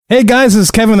Hey guys, this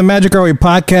is Kevin, the Magic Our Way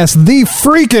Podcast, the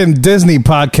freaking Disney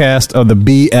podcast of the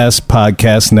BS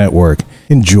Podcast Network.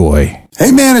 Enjoy.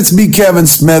 Hey man, it's me, Kevin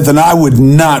Smith, and I would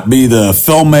not be the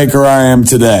filmmaker I am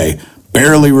today.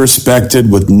 Barely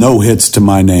respected with no hits to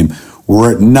my name,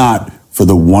 were it not for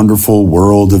the wonderful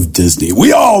world of Disney.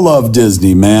 We all love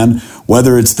Disney, man.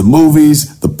 Whether it's the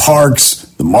movies, the parks,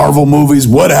 the Marvel movies,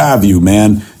 what have you,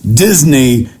 man.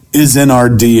 Disney is in our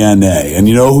DNA. And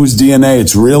you know whose DNA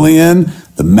it's really in?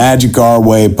 The Magic Our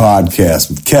Way podcast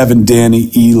with Kevin, Danny,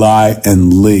 Eli,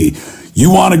 and Lee. You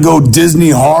want to go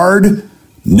Disney hard?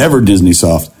 Never Disney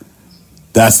soft.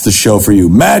 That's the show for you.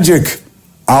 Magic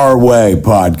Our Way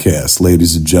podcast,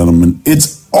 ladies and gentlemen.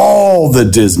 It's all the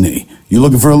Disney. You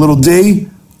looking for a little D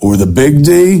or the big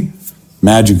D?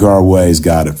 Magic Our Way's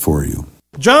got it for you.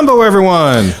 Jumbo,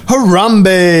 everyone.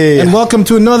 Harambe. And welcome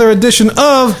to another edition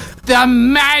of The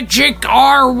Magic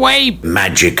Our Way.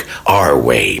 Magic Our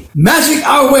Way. Magic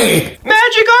Our Way.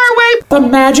 Magic Our Way. The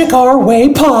Magic Our Way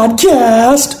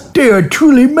podcast. They are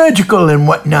truly magical and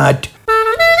whatnot.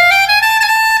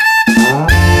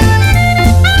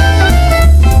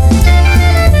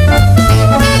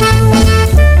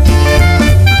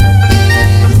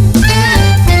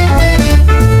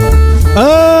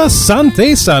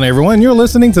 Asante San, everyone. You're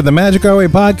listening to the Magic Our Way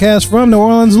podcast from New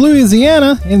Orleans,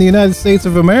 Louisiana, in the United States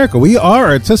of America. We are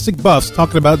artistic buffs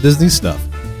talking about Disney stuff.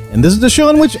 And this is the show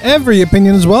in which every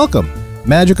opinion is welcome.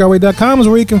 MagicOurWay.com is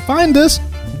where you can find us.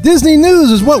 Disney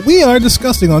news is what we are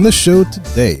discussing on this show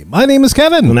today. My name is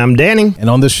Kevin. And I'm Danny. And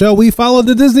on this show, we follow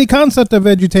the Disney concept of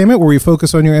edutainment, where we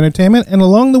focus on your entertainment, and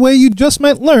along the way, you just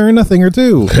might learn a thing or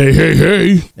two.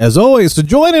 Hey. As always, to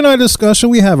join in our discussion,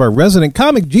 we have our resident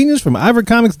comic genius from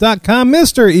ivorycomics.com,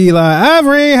 Mr. Eli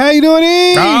Ivory. How you doing,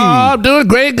 E? Oh, I'm doing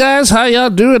great, guys. How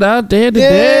y'all doing out there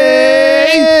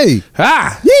today? Yay!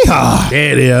 Ah, Yeehaw!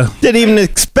 there it is. Didn't even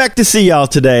expect to see y'all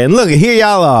today. And look, here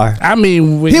y'all are. I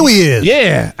mean, Here we is.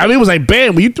 Yeah. I mean, it was like,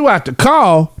 bam, when you threw out the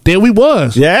call, there we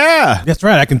was. Yeah. That's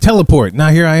right, I can teleport. Now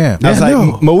here I am. I was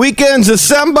like, my weekends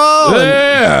assemble.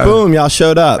 Yeah. And boom, y'all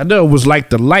showed I up. know it was like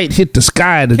the light hit the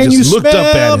sky and Can you just looked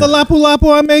up smell at the it. lapu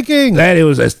lapu I'm making? That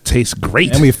tastes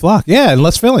great. And we flock. Yeah, and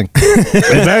less filling.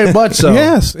 Very much so.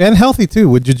 Yes, and healthy too,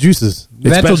 with your juices.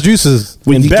 Natural Especially juices.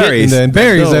 with And berries. And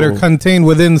berries that are No. contained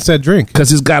within said drink.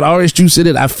 Because it's got orange juice in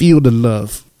it. I feel the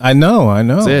love. I know.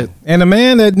 That's it. And a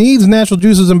man that needs natural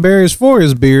juices and berries for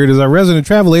his beard is our resident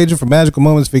travel agent for Magical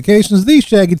Moments Vacations, the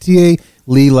Shaggy TA,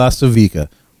 Lee Lasavica.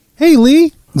 Hey,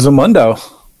 Lee. Zamundo.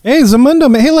 Hey, Zamundo.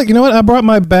 Man. Hey, look, you know what? I brought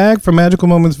my bag for Magical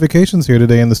Moments Vacations here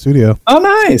today in the studio. Oh,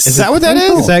 nice. Is that what that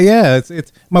Is is? that, yeah,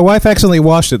 it's my wife accidentally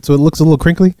washed it, so it looks a little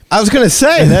crinkly. I was going to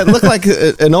say, that looked like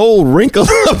an old wrinkled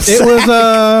up It sack. was,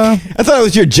 I thought it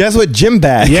was your Jesuit gym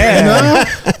bag. Yeah.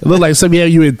 It looked like something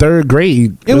you in third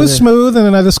grade. it was smooth, and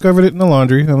then I discovered it in the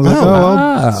laundry. I was like,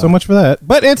 well, so much for that.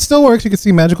 But it still works. You can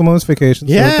see Magical Moments Vacations.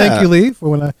 Yeah. So thank you, Lee, for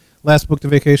when I last booked a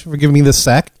vacation, for giving me this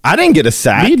sack. I didn't get a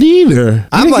sack. Me neither. You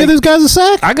I'm didn't like, give these guys a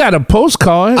sack? I got a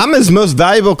postcard. I'm his most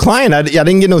valuable client. I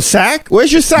didn't get no sack.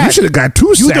 Where's your sack? You should have got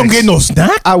two sacks. no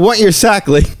snack? I want your sack,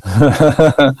 Lee.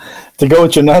 To go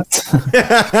with your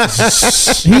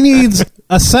nuts. He needs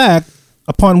a sack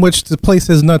upon which to place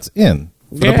his nuts in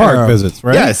for the Yeah. park visits,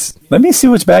 right? Yes. Let me see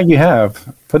which bag you have.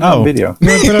 Put it on video.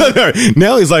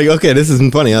 Now he's like, okay, this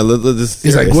isn't funny.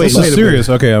 He's like, wait, This is serious.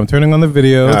 Okay, I'm turning on the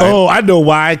video. All right. Oh, I know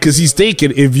why. Because he's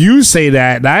thinking if you say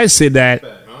that and I say that,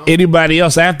 anybody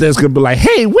else after is going to be like,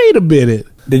 hey, wait a minute.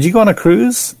 Did you go on a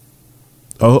cruise?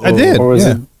 Oh, I did. Or was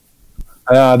Yeah.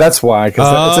 it? That's why.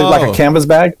 Because it's like a canvas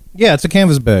bag. Yeah, it's a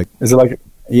canvas bag. Is it like?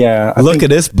 Yeah. I Look think- at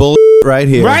this bull right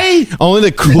here. Right? Only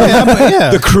the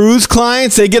Yeah. the cruise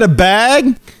clients, they get a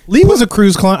bag. Lee was a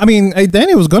cruise client. I mean,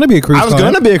 Danny was going to be a cruise I was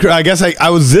client. going to be a cruise. I guess I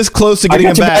was this close to I getting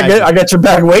got a your bag. bag. I got your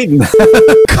bag waiting.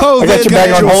 COVID I got your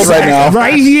bag on hold right now.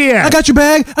 Right here. I got your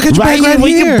bag. I got your right bag right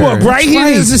here. here. Right That's here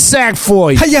right. is a sack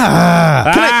for you. Hiya.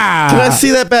 Can I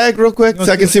see that bag real quick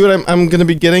so I can see what I'm going to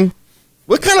be getting?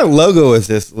 What kind of logo is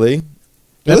this, Lee?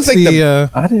 It That's looks like the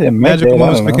I didn't make Magical it. I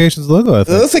Moments don't know. Vacations logo, I it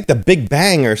think. looks like the Big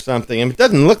Bang or something. I mean, it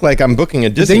doesn't look like I'm booking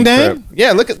a Disney Ding Dang? trip.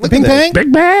 Yeah, look at Bing this. Bang?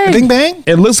 Big bang. Bing Bang?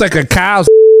 It looks like a cow's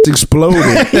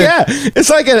exploded. Yeah,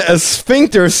 it's like a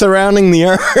sphincter surrounding the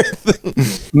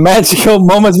earth. Magical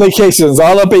Moments Vacations.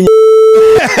 All up in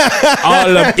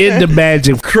All up in the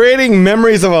magic. Creating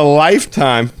memories of a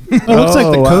lifetime. It looks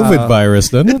like the COVID virus,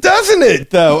 doesn't it? Doesn't it,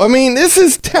 though? I mean, this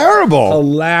is terrible.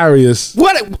 Hilarious.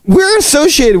 What? We're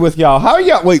associated with y'all. How are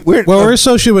y'all? Wait, we're... Well, we're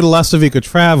associated with Lasavica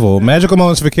Travel. Magical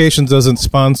Moments Vacations doesn't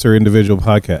sponsor individual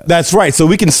podcasts. That's right, so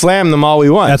we can slam them all we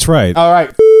want. That's right. All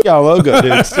right, y'all logo,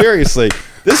 dude. Seriously.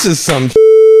 This is some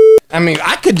I mean,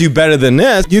 I could do better than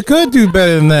this. You could do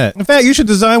better than that. In fact, you should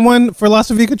design one for Las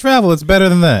Vegas Travel. It's better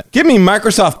than that. Give me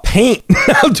Microsoft Paint.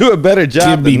 I'll do a better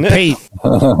job. Give me than paint.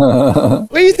 What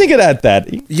do you think of that,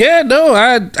 Daddy? Yeah, no,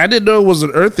 I didn't know it was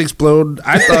an Earth explode.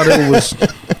 I thought it was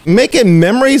Making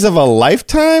memories of a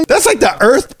lifetime? That's like the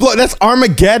Earth blow. That's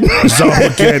Armageddon.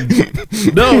 Armageddon.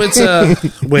 No,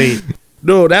 it's wait.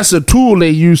 No, that's a tool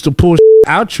they use to pull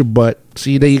out your butt.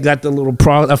 See, there you got the little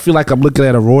I feel like I'm looking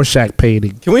at a Rorschach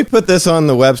painting. Can we put this on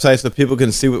the website so people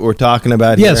can see what we're talking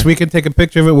about Yes, here? we can take a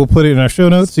picture of it. We'll put it in our show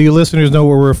notes so you listeners know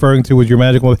what we're referring to with your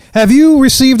magical moment. Have you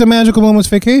received a Magical Moments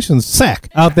vacation sack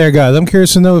out there, guys? I'm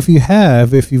curious to know if you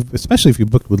have, especially if you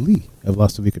booked with Lee of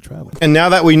Las Vegas Travel. And now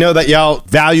that we know that y'all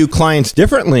value clients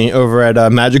differently over at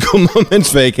Magical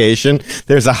Moments Vacation,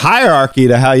 there's a hierarchy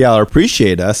to how y'all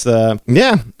appreciate us.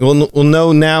 Yeah, we'll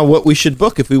know now what we should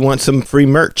book if we want some free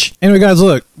merch. Anyway, guys,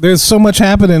 look, there's so much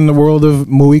happening in the world of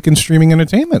Mohican streaming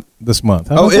entertainment this month.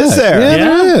 How about is that? there? Yeah,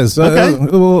 Yeah. there is.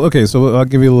 Okay. Okay, so I'll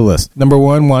give you a little list. Number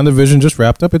one, WandaVision just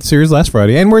wrapped up its series last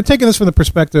Friday, and we're taking this from the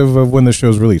perspective of when the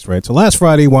show's released, right? So last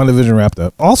Friday, WandaVision wrapped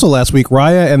up. Also last week,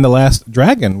 Raya and the Last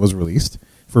Dragon was released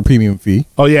for premium fee.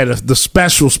 Oh yeah, the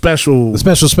special. The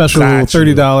special Got you.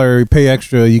 $30 pay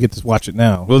extra. You get to watch it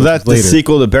now. Well, that's the later.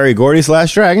 sequel to Barry Gordy's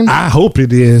Last Dragon? I hope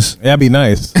it is. That'd be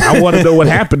nice. I want to know what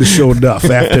happened to Show Enough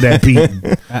after that beating.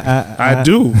 I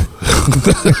do.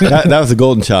 that was a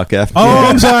golden chalk, F. Oh,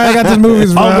 I'm sorry. I got the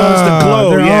movies wrong. Almost the glow.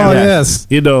 They're- Yeah. Oh, yes.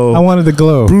 You know, I wanted the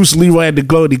glow. Bruce Leroy had the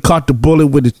glow. And he caught the bullet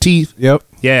with his teeth. Yep.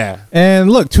 Yeah, And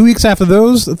look, 2 weeks after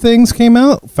those things came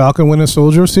out, Falcon Winter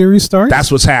Soldier series starts.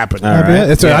 that's what's happening. All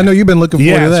right. It's Yeah. I know you've been looking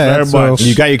forward to Yes, that. very so much.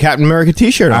 You got your Captain America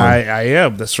t-shirt on. I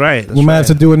am. That's right. That's we might right. have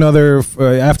to do another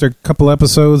after a couple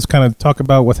episodes, kind of talk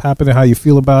about what's happening, how you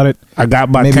feel about it. I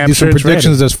got my Maybe Cap do some shirts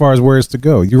predictions ready. as far as where it's to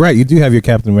go. You're right. You do have your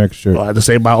Captain America shirt. Well, I just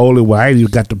say my only one. I ain't even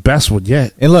got the best one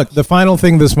yet. And look, the final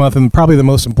thing this month, and probably the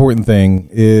most important thing,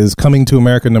 is Coming to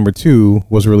America #2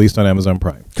 was released on Amazon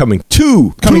Prime. Coming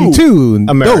to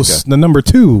America. Dos, the number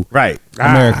 2. Right.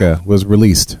 America was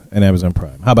released on Amazon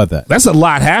Prime. How about that? That's a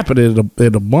lot happening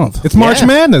in a month. It's March Yeah.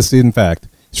 Madness, in fact,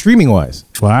 streaming wise.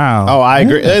 Wow. Oh, I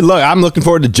agree. Hey, look, I'm looking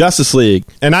forward to Justice League.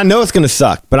 And I know it's going to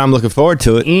suck, but I'm looking forward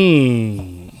to it.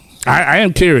 I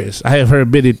am curious. I have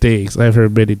heard many things.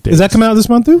 Is that coming out this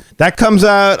month too? That comes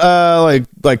out like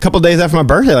a couple days after my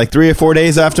birthday, like 3 or 4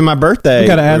 days after my birthday. We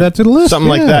got to add that to the list. Something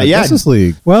like that, yeah. Justice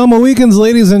League. Well, Mohicans,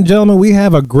 ladies and gentlemen, we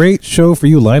have a great show for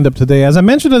you lined up today. As I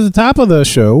mentioned at the top of the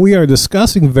show, we are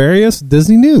discussing various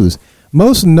Disney news,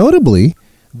 most notably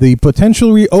the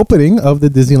potential reopening of the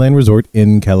Disneyland Resort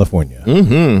in California.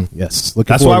 Mm-hmm. Yes.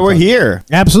 That's why we're here.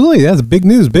 Absolutely. That's big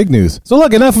news, big news. So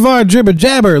look, enough of our jibber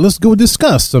jabber. Let's go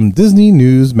discuss some Disney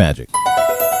news magic.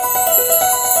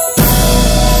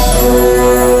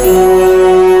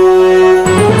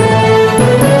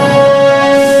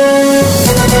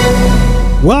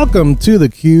 Welcome to the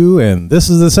Q, and this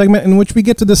is the segment in which we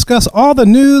get to discuss all the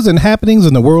news and happenings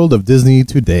in the world of Disney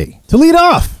today. To lead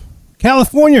off,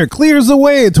 California clears the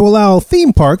way to allow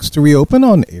theme parks to reopen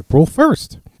on April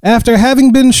 1st. After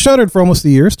having been shuttered for almost a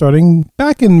year, starting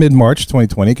back in mid-March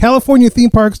 2020, California theme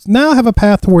parks now have a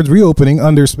path towards reopening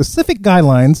under specific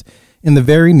guidelines in the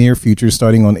very near future,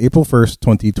 starting on April 1st,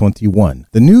 2021.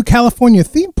 The new California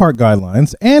theme park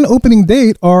guidelines and opening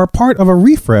date are part of a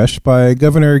refresh by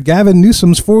Governor Gavin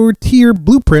Newsom's 4-tier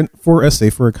blueprint for a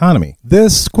safer economy.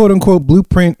 This quote-unquote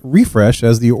blueprint refresh,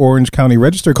 as the Orange County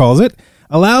Register calls it,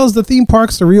 allows the theme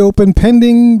parks to reopen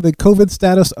pending the COVID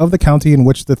status of the county in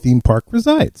which the theme park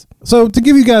resides. So to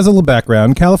give you guys a little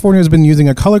background, California has been using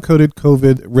a color-coded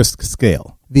COVID risk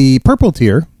scale. The purple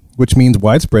tier, which means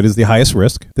widespread, is the highest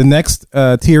risk. The next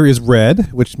tier is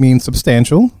red, which means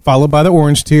substantial, followed by the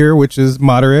orange tier, which is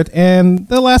moderate, and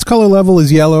the last color level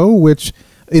is yellow, which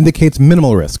indicates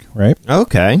minimal risk, right?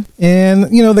 Okay.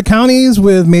 And, you know, the counties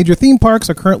with major theme parks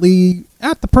are currently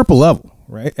at the purple level,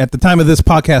 right? At the time of this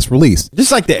podcast release.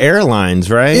 Just like the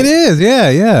airlines, right? It is,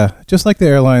 yeah. Just like the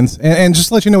airlines. And just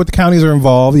to let you know what the counties are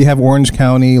involved, you have Orange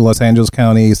County, Los Angeles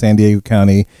County, San Diego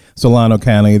County, Solano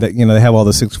County, that, you know, they have all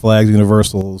the Six Flags,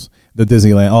 Universals, the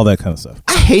Disneyland, all that kind of stuff.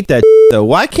 I hate that though.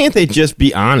 Why can't they just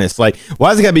be honest? Like,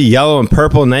 why is it got to be yellow and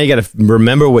purple? Now you got to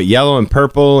remember what yellow and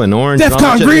purple and orange and all that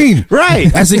DEFCON shit green! is.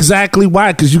 Right. That's exactly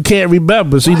why, because you can't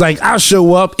remember. So you're like, I'll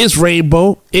show up. It's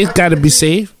rainbow. It's got to be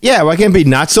safe. Yeah, why can't it be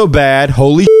not so bad?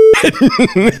 Holy shit.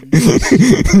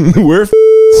 We're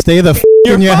Stay the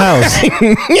in your house.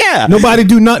 Yeah. Nobody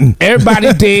do nothing.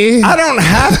 Everybody dead. I don't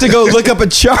have to go look up a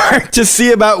chart to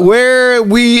see about where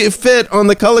we fit on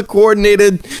the color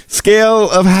coordinated scale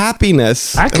of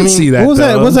happiness. I can see that. What was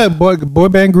that? though. What was that boy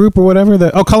band group or whatever?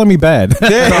 Color Me Bad.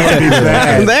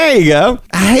 There you go.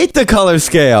 I hate the color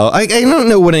scale. I don't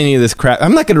know what any of this crap.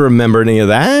 I'm not going to remember any of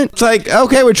that. It's like,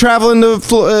 okay, we're traveling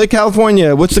to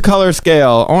California. What's the color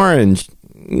scale? Orange.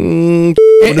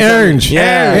 Orange.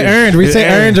 Yeah. Orange. We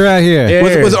say orange right here.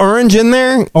 Yeah. Was orange in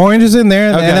there? Orange is in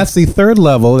there, Okay. and that's the third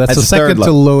level. That's the the third second to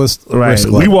level. lowest Right. risk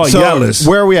We level. want yellows.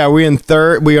 Where are we at? Are we in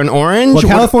third? We are in orange? Well,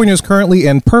 California is currently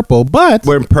in purple, but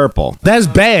We're in purple. That's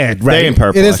bad, right? They in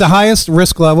purple. it is the highest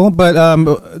risk level. But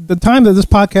the time that this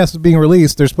podcast is being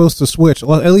released, they're supposed to switch.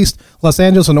 Well, at least Los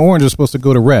Angeles and Orange are supposed to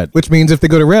go to red, which means if they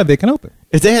go to red, they can open.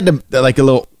 If they had like a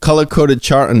little color-coded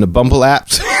chart on the Bumble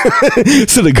apps,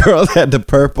 so the girls had the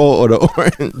purple or the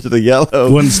orange or the yellow.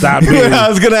 Wouldn't stop me. I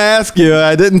was going to ask you.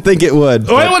 I didn't think it would.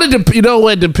 Well, you know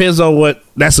what? Depends on what.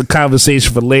 That's a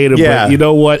conversation for later. Yeah. But you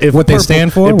know what? If What they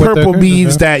stand for? If What purple they're-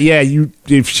 means that,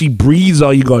 if she breathes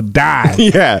on you, gonna die.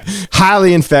 Yeah.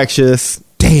 Highly infectious.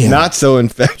 Damn. Not so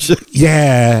infectious.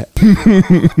 Yeah.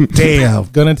 Damn.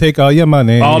 Gonna take all your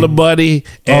money. All the money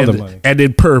All and the money. and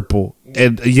then purple.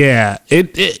 And yeah,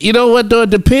 it you know what though?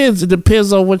 It depends. It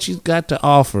depends on what she's got to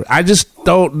offer. I just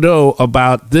don't know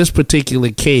about this particular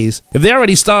case. If they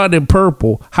already started in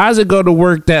purple, how's it going to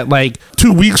work that like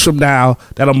 2 weeks from now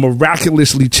that'll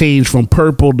miraculously change from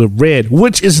purple to red,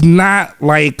 which is not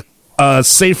like a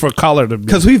safer color to me.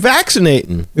 Because we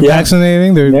vaccinating. They're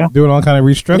vaccinating. They're Yeah. doing all kind of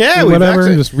restructuring, Yeah, we whatever,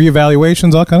 vaccinate. just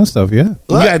reevaluations, all kind of stuff. Yeah, You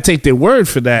got to take their word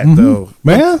for that Mm-hmm. though.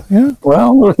 yeah.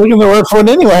 Well, we're taking the word for it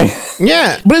anyway.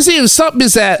 Yeah. But see, if something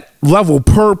is at level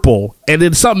purple and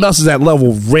then something else is at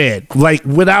level red, like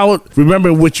without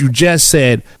remembering what you just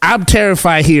said, I'm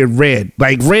terrified hearing red.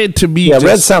 Like red to me, Yeah, just,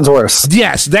 red sounds worse.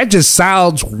 yes, that just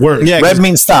sounds worse. Yeah. Red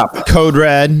means stop. Code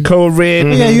red. Code red,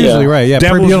 Yeah, usually right. Yeah,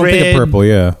 Devil's you don't think red. of purple.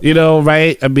 Yeah, you know,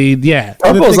 right? I mean, yeah,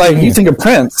 Purple is like thinking- you think of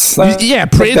Prince. yeah.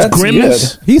 Like, Prince that's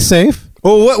Grimace. good. he's safe.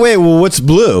 Well, what's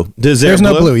blue? There's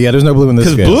no blue. Yeah, there's no blue in this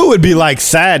Because scale. blue would be like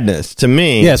sadness to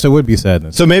me. Yeah, so it would be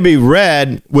sadness. So maybe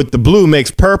red with the blue makes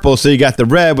purple, so you got the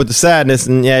red with the sadness,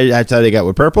 and yeah, that's how they got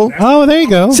with purple. Oh, there you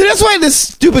go. See, that's why this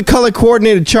stupid color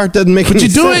coordinated chart doesn't make But any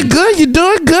you're doing sense. good. You're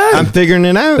doing good. I'm figuring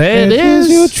it out. there it is.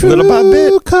 your true Little by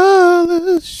bit.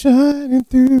 colors shining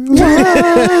through.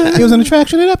 It was an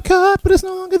attraction at Epcot, but it's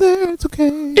no longer there. It's okay.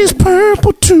 It's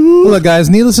purple too. Look, guys,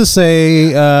 needless to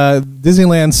say,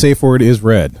 Disneyland's safe word is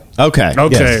red. Okay.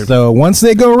 Okay. Yes, so once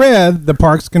they go red, the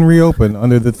parks can reopen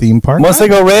under the theme park. Once they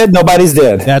go red, nobody's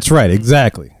dead. That's right.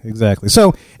 Exactly.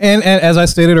 So, and as I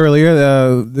stated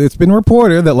earlier, it's been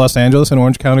reported that Los Angeles and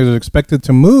Orange counties are expected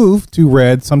to move to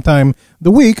red sometime the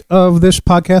week of this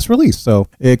podcast release. So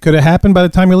it could have happened by the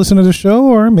time you listen to the show,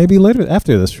 or maybe later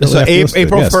after this. So after you listen to it,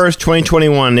 April yes. 1st,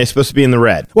 2021, they're supposed to be in the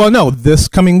red. Well, no, this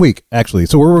coming week actually.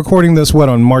 So we're recording this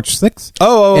on March 6th.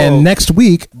 Oh. And next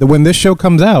week, when this show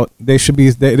comes out, they should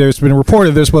be. There's been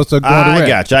reported they're supposed to go to I red.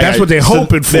 got you. That's what they're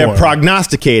hoping for. They're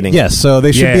prognosticating. Yes, so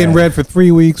they should be in Yeah. red for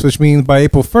 3 weeks, which means by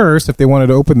April 1st, if they wanted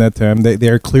to open that time, they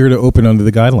are clear to open under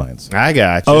the guidelines. I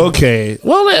got you. Okay.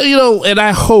 Well, you know, and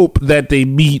I hope that they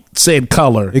meet said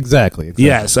color. Exactly.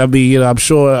 Yes, I mean, you know, I'm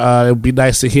sure it would be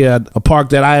nice to hear a park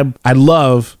that I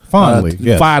love Fondly,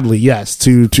 yes. fondly, yes,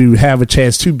 to have a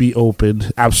chance to be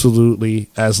opened. Absolutely,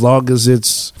 as long as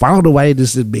it's. I don't know why it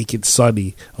just didn't make it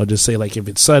sunny, or just say like if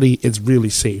it's sunny, it's really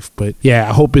safe. But yeah,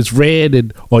 I hope it's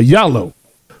red or yellow.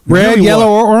 Red, Really yellow,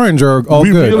 want- or orange are all we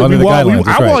good really- under we the want- guidelines. I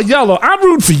That's right. want yellow. I'm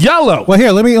rooting for yellow. Well,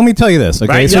 here, let me tell you this.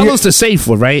 Okay, right? so Yellow's the safe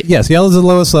one, right? yes, yellow's the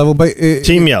lowest level, but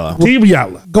Team yellow. Team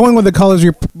yellow. going with the colors,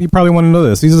 you probably want to know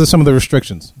this. These are some of the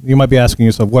restrictions. You might be asking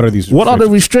yourself, what are these? What are the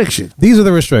restrictions? restrictions? These are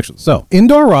the restrictions. So,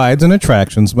 indoor rides and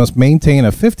attractions must maintain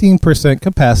a 15%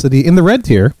 capacity in the red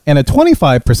tier and a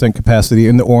 25% capacity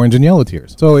in the orange and yellow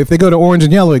tiers. So, if they go to orange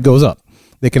and yellow, it goes up.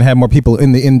 They can have more people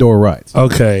in the indoor rides.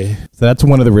 Okay. So that's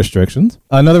one of the restrictions.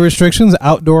 Another restriction is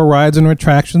outdoor rides and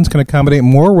attractions can accommodate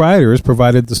more riders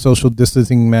provided the social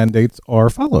distancing mandates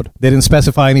are followed. They didn't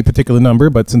specify any particular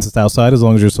number, but since it's outside, as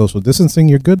long as you're social distancing,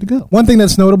 you're good to go. One thing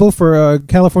that's notable for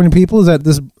California people is that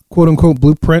this quote-unquote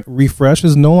blueprint refresh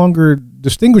is no longer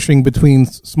distinguishing between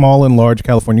small and large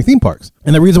California theme parks.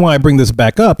 And the reason why I bring this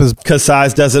back up is Because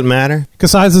size doesn't matter.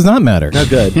 because size does not matter. No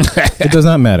good. It does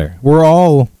not matter. We're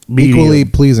all Medium. equally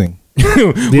pleasing.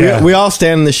 We all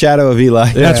stand in the shadow of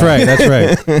Eli. That's right. That's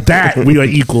right. That we are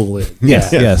equal with.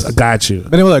 Yes, yes. I got you.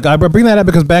 But anyway, look, I bring that up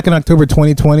because back in October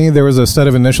 2020, there was a set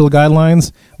of initial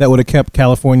guidelines that would have kept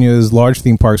California's large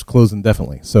theme parks closed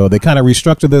indefinitely. So they kind of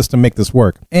restructured this to make this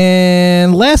work.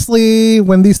 And lastly,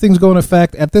 when these things go in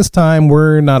effect, at this time,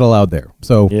 we're not allowed there.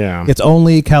 So it's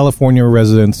only California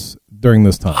residents during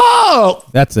this time. Oh,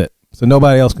 that's it. So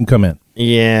nobody else can come in.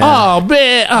 Yeah. Oh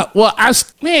man. I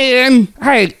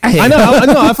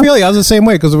know. I feel you. I was the same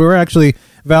way because we were actually.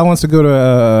 Val wants to go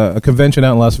to a convention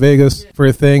out in Las Vegas for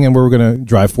a thing, and we were going to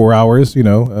drive 4 hours, to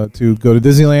go to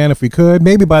Disneyland if we could.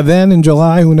 Maybe by then in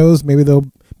July, who knows? Maybe they'll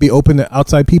be open to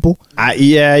outside people.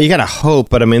 Yeah, you got to hope,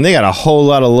 but I mean, they got a whole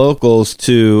lot of locals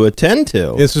to attend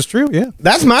to. This is true, yeah.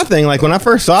 That's my thing. Like when I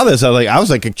first saw this, I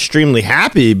was extremely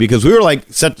happy because we were like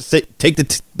set to take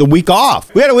the week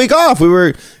off. We had a week off.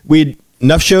 We'd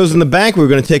enough shows in the bank. We were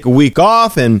going to take a week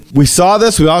off, and we saw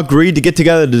this. We all agreed to get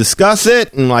together to discuss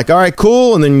it, and like, all right,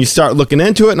 cool. And then you start looking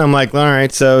into it, and I'm like, all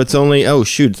right, so it's only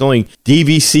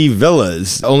DVC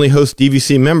villas, only host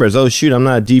DVC members. Oh shoot, I'm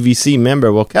not a DVC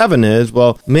member. Well, Kevin is.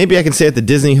 Well, maybe I can stay at the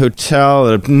Disney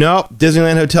Hotel. Nope,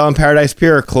 Disneyland Hotel and Paradise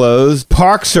Pier are closed.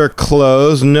 Parks are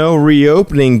closed. No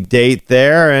reopening date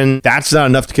there, and that's not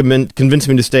enough to convince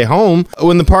me to stay home.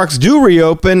 When the parks do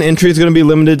reopen, entry is going to be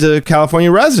limited to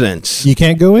California residents. You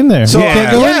can't go in there. So you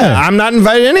can't go in there. I'm not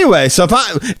invited anyway. So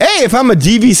if I'm a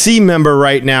DVC member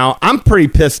right now, I'm pretty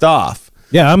pissed off.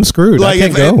 Yeah, I'm screwed. Like I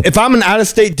can't go. If I'm an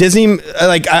out-of-state Disney,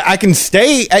 like I can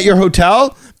stay at your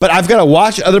hotel, but I've got to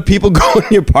watch other people go in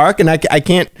your park, and I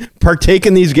can't partake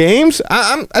in these games.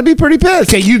 I'd be pretty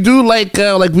pissed. Can you do like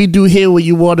we do here, where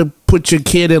you want to put your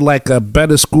kid in like a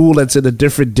better school that's in a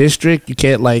different district? You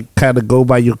can't like kind of go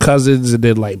by your cousins and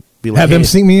then like. Have them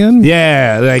sneak me in?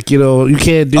 Yeah, like, you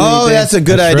can't do Oh, anything. that's a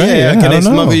good idea. Right, yeah, Can I they don't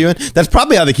know. smuggle you in? That's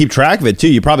probably how they keep track of it,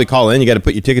 too. You probably call in. You got to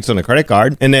put your tickets on a credit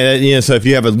card. And then, so if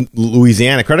you have a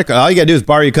Louisiana credit card, all you got to do is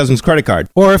borrow your cousin's credit card.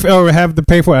 Or have to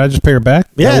pay for it, I just pay her back.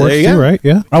 Yeah, that works there you too, go. right?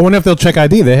 Yeah. I wonder if they'll check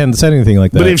ID. They hadn't said anything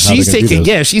like that. But if how she's they're gonna do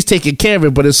this. she's taking care of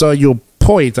it, but it's on your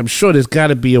points, I'm sure there's got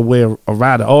to be a way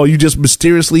around it. Oh, you just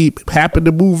mysteriously happened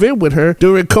to move in with her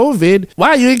during COVID.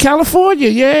 Wow, you're in California.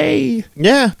 Yay.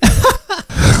 Yeah.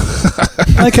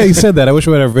 I like how you said that. I wish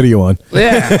we had our video on.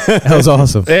 Yeah. That was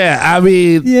awesome. Yeah, I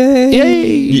mean, Yay.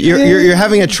 You're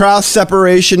having a trial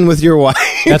separation with your wife.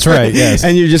 That's right, yes.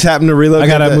 And you just happen to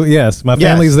relocate. Yes, my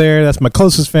family's there. That's my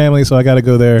closest family, so I got to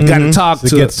go there. got to talk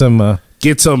to get some.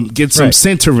 Get some Right.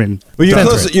 centering. Well,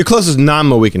 your closest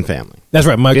non-Mohican family. That's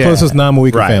right, my closest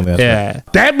non-Mohican Right. family. That's right.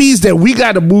 Yeah. That means that we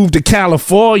got to move to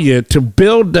California to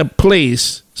build a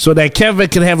place so that Kevin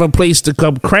can have a place to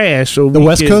come crash. So The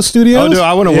West Coast Studios? Oh, no,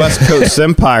 I want a West Coast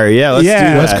Empire. Yeah, let's do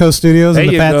that. West Coast Studios There and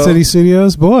the you Fat go. City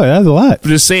Studios. Boy, that's a lot. I'm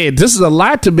just saying, this is a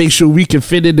lot to make sure we can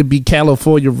fit in to be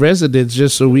California residents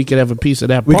just so we can have a piece of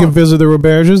that We park. can visit the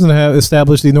Roberges and have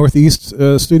established the Northeast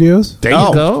Studios. There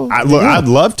you go. I'd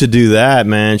love to do that,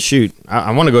 man. Shoot.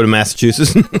 I want to go to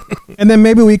Massachusetts. And then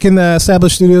maybe we can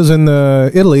establish studios in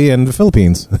Italy and the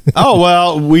Philippines. Oh,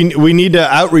 well, we need an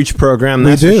outreach program,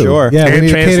 We that's do. for sure. Yeah, we And need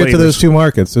to cater to translators. those two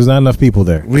markets. There's not enough people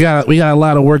there. We got a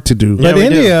lot of work to do. Yeah, But we do.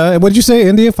 India, what'd you say?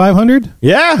 India 500?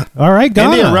 Yeah. All right,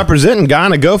 Ghana. India representing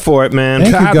Ghana. Go for it, man.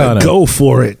 Thank you, Gotta Ghana. go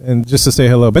for it. And just to say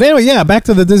hello. But anyway, yeah, back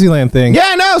to the Disneyland thing.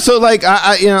 Yeah, no. So, like,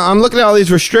 I'm looking at all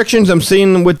these restrictions. I'm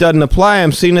seeing what doesn't apply.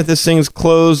 I'm seeing that this thing's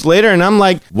closed later, and I'm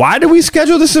like, why do we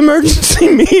schedule this emergency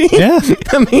meeting? Yeah.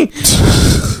 I mean,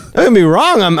 don't get me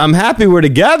wrong. I'm happy we're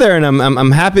together, and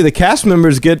I'm happy the cast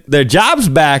members get their jobs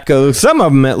back. Some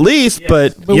of them at least,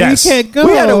 but But Yes. we can't go.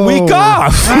 we had a week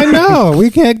off. I know. We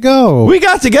can't go. We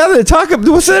got together to talk.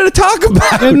 What's there to talk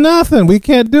about? There's nothing. We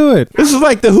can't do it. This is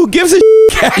like the who gives a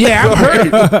Yeah, I'm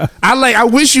hurt. I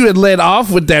wish you had led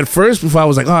off with that first before I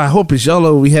was like, oh, I hope it's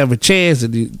YOLO. We have a chance.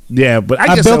 And but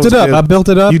I guess built that was it up. good. I built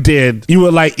it up. You did. You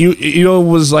were like, you know, it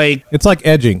was like, It's like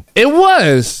edging. it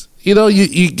was. You know,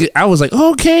 I was like,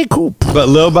 okay, cool. But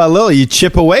little by little, you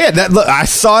chip away at that. Look, I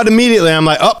saw it immediately. I'm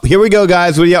like, oh, here we go,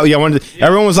 guys. What do you wanted?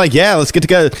 Everyone was like, yeah, let's get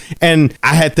together. And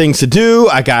I had things to do.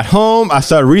 I got home. I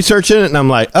started researching it, and I'm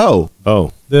like, oh.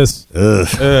 This.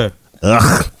 Ugh.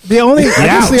 The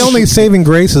only saving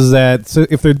grace is that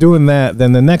if they're doing that,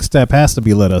 then the next step has to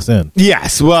be let us in.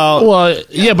 Yes. Well,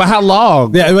 yeah, but how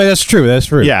long? Yeah, well, that's true. That's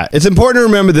true. yeah. It's important to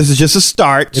remember this is just a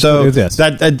start. So yes.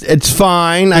 that it's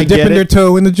fine. I They're get dipping their it.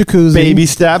 toe in the jacuzzi. Baby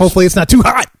steps. Hopefully, it's not too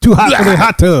hot for the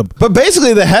hot tub. But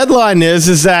basically, the headline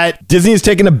is that Disney is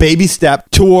taking a baby step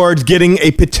towards getting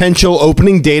a potential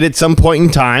opening date at some point in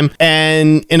time.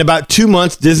 And in about 2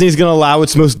 months, Disney's going to allow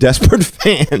its most desperate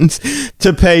fans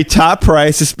to pay top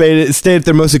price to stay at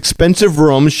their most expensive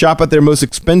rooms, shop at their most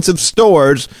expensive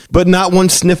stores, but not one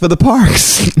sniff of the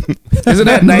parks. Isn't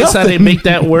that nice how they make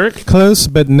that work? Close,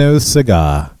 but no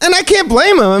cigar. And I can't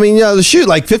blame them. I mean, shoot,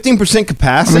 like 15%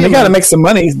 capacity. I mean, they got to make some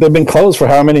money. They've been closed for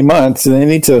how many months, and they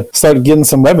need to start getting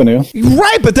some revenue.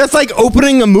 Right, but that's like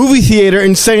opening a movie theater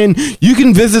and saying you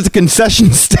can visit the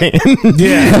concession stand.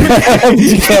 Yeah.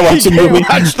 You can't watch a movie.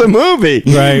 Watch the movie.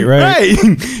 Right.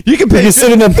 You can pay. You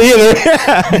sit in the theater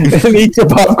and eat your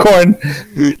popcorn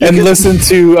and listen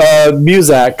to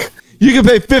Muzak. You can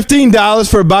pay $15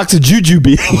 for a box of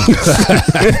jujube,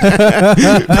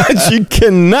 but you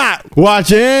cannot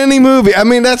watch any movie. I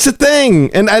mean, that's the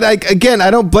thing. And I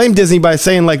don't blame Disney by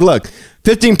saying, like, look,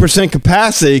 15%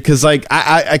 capacity, because like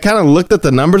I kind of looked at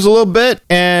the numbers a little bit,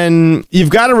 and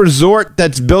you've got a resort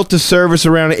that's built to service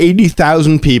around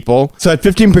 80,000 people. So at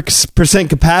 15%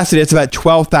 capacity, that's about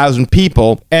 12,000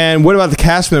 people. And what about the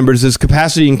cast members? Does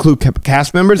capacity include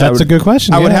cast members? That's a good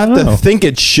question. I would have to know. think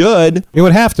it should. It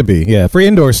would have to be, yeah, for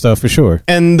indoor stuff for sure.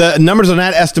 And the numbers on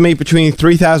that estimate between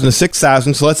 3,000 to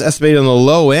 6,000. So let's estimate on the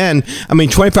low end. I mean,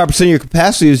 25% of your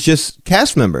capacity is just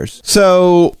cast members.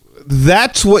 So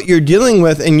that's what you're dealing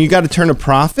with, and you got to turn a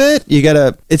profit.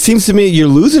 It seems to me you're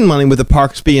losing money with the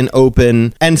parks being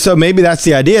open. And so maybe that's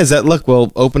the idea, is that, look,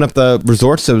 we'll open up the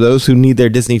resorts to those who need their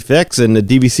Disney fix, and the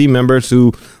DVC members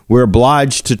who we're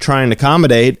obliged to try and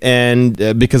accommodate, and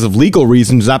because of legal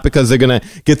reasons, not because they're going to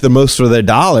get the most for their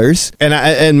dollars.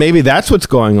 And maybe that's what's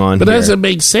going on But here. doesn't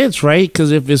make sense, right?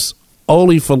 Because if it's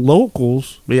only for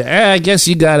locals, I guess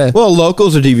you gotta. Well,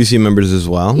 locals are DVC members as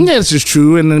well. Yeah, this is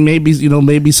true, and then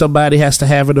maybe somebody has to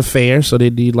have an affair, so they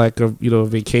need like a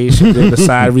vacation in a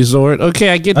side resort. Okay,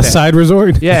 I get A that. side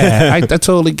resort? Yeah, I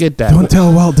totally get that. Don't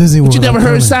tell Walt Disney World. You never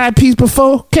heard side piece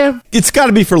before, Kev? It's got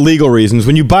to be for legal reasons.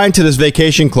 When you buy into this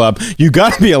vacation club, you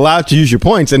got to be allowed to use your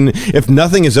points. And if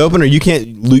nothing is open or you can't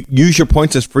use your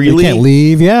points as freely, You can't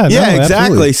leave. Yeah, Yeah, no, exactly.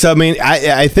 absolutely. So I mean,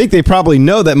 I think they probably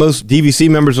know that most DVC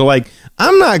members are like,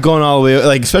 I'm not going all the way,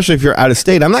 like, especially if you're out of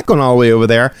state, I'm not going all the way over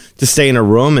there to stay in a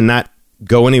room and not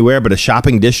go anywhere but a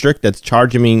shopping district that's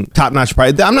charging me top-notch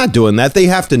price. I'm not doing that. They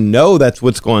have to know that's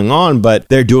what's going on, but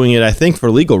they're doing it, I think, for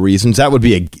legal reasons. That's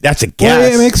a guess.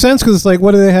 Well, it makes sense, because it's like,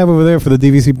 what do they have over there for the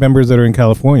DVC members that are in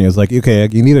California? It's like, okay,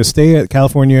 you either stay at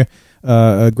California,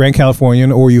 Grand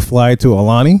Californian, or you fly to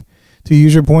Alani to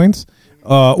use your points.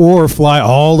 Or fly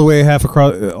all the way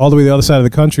all the way to the other side of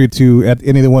the country to at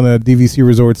any one of the DVC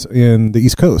resorts in the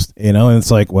East Coast, and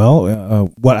it's like, well,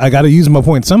 what I got to use my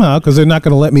points somehow, because they're not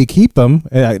going to let me keep them,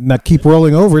 not keep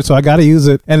rolling over, so I got to use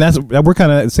it, and we're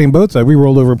kind of at the same boat side. We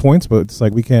rolled over points, but it's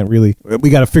like we got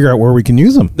to figure out where we can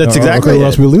use them. That's exactly or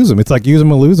else we lose them. It's like use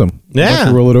them or lose them.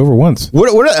 Yeah, we roll it over once.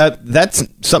 That's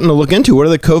something to look into. What are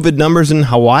the COVID numbers in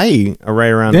Hawaii right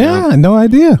around now? Yeah, no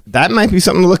idea. That might be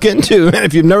something to look into.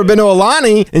 If you've never been to Alani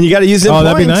and you got to use them,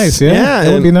 that'd be nice. Yeah,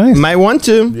 that would be nice. Might want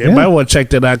to. Yeah, might want to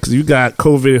check that out, because you got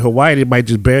COVID in Hawaii. They might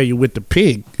just bury you with the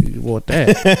pig. You want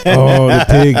that? Oh, the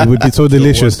pig, it would be so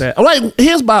delicious. All right,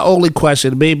 here's my only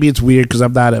question. Maybe it's weird because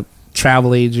I'm not a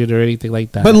travel agent or anything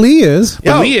like that. But Lee is.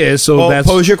 But Lee is, so that's...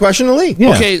 Pose your question to Lee.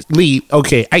 Yeah. Okay, Lee,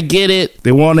 okay, I get it.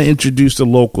 They want to introduce the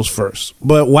locals first.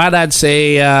 But why not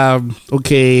say,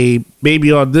 okay,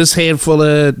 maybe on this handful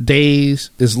of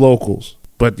days, it's locals.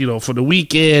 But, for the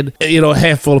weekend, a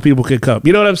handful of people can come.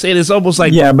 You know what I'm saying? It's almost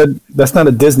like... Yeah, but that's not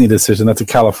a Disney decision. That's a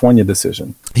California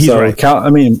decision. He's right.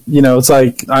 It's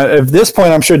like, at this point,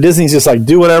 I'm sure Disney's just like,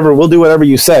 we'll do whatever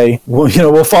you say.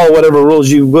 We'll follow whatever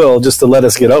rules you will just to let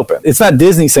us get open. It's not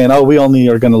Disney saying, we only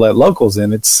are going to let locals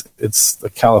in. It's the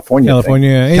California thing.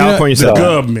 California's the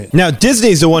government. Now,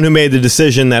 Disney's the one who made the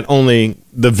decision that only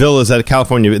the villas at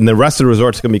California and the rest of the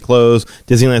resorts are going to be closed.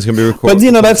 Disneyland's going to be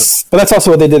recorded. But that's also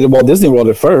what they did at Walt Disney World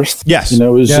at first. Yes. It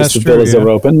was just the villas that were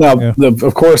open. Now,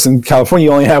 of course, in California,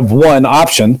 you only have one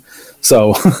option.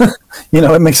 So,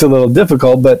 it makes it a little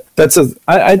difficult, but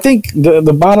I think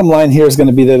the bottom line here is going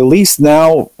to be that at least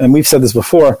now, and we've said this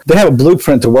before, they have a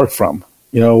blueprint to work from.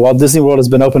 While Disney World has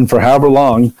been open for however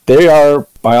long, they are,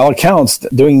 by all accounts,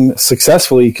 doing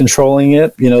successfully controlling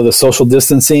it. The social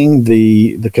distancing,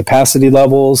 the capacity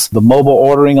levels, the mobile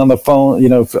ordering on the phone,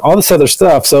 all this other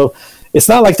stuff. So it's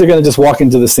not like they're going to just walk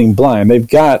into this thing blind. They've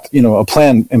got, a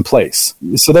plan in place.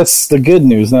 So that's the good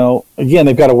news. Now, again,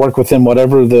 they've got to work within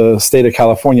whatever the state of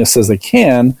California says they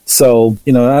can. So,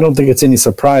 I don't think it's any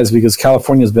surprise, because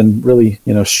California has been really,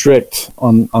 strict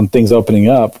on things opening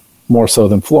up more so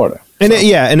than Florida. And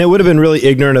it would have been really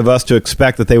ignorant of us to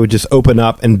expect that they would just open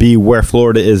up and be where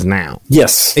Florida is now.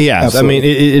 Yes. Yes. Absolutely. I mean,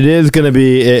 it is going to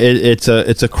be, it's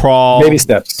a crawl. Baby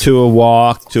steps. To a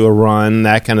walk, to a run,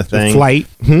 that kind of thing. Flight.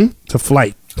 To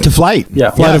flight. to Flight.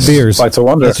 Yeah, Flight of Beers. Flights of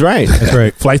Wonder. That's right. That's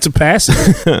right. Flights of Passage.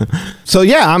 So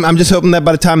yeah, I'm just hoping that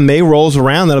by the time May rolls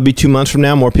around, that'll be 2 months from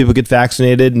now, more people get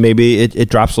vaccinated. Maybe it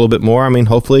drops a little bit more. I mean,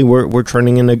 hopefully we're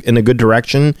trending in a good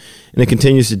direction, and it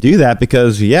continues to do that.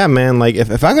 Because yeah, man, like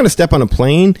if I'm going to step on a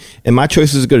plane and my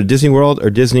choice is to go to Disney World or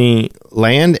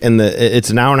Disneyland, and it's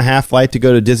an hour and a half flight to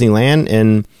go to Disneyland,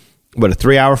 and a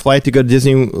 3-hour flight to go to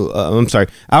Disney? I'm sorry,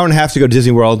 hour and a half to go to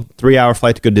Disney World, 3-hour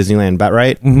flight to go to Disneyland. About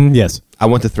right? Mm-hmm, yes. I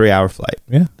want the 3-hour flight.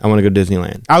 Yeah. I want to go to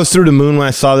Disneyland. I was through the moon when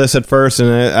I saw this at first, and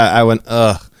I went,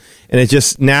 ugh. And it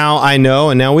just, now I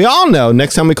know, and now we all know.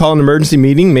 Next time we call an emergency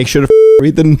meeting, make sure to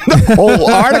read the whole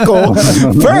article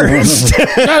first.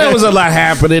 Now, there was a lot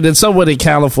happening, and someone in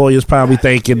California is probably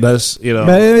thanking us, you know.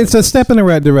 But it's a step in the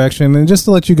right direction. And just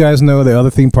to let you guys know, the other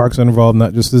theme parks are involved,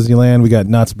 not just Disneyland. We got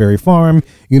Knott's Berry Farm,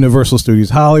 Universal Studios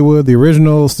Hollywood, the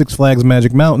original, Six Flags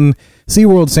Magic Mountain,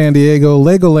 SeaWorld San Diego,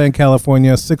 Legoland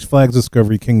California, Six Flags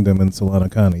Discovery Kingdom in Solana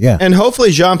County. Yeah. And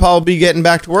hopefully Jean-Paul will be getting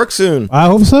back to work soon. I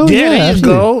hope so. Yeah, there you actually.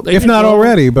 go. There if you not go.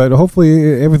 already, but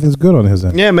hopefully everything's good on his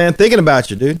end. Yeah, man, thinking about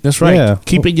you, dude. That's right. Yeah.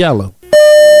 Keep it yellow.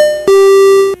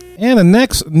 And the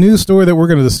next news story that we're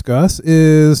going to discuss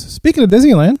is, speaking of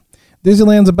Disneyland,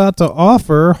 Disneyland's about to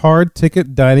offer hard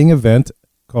ticket dining event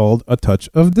called A Touch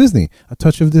of Disney. A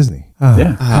Touch of Disney.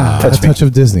 Yeah. A Touch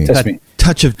of Disney. Touch me.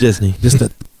 Touch of Disney. Just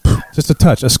a Just a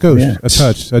touch, a skosh, Yeah. a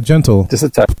touch, a gentle. Just a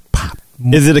touch.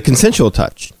 Is it a consensual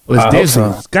touch? well, it's I hope Disney.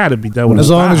 so. It's got to be done with As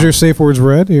a long as smile. your safe word's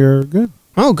read, you're good.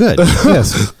 Oh, good.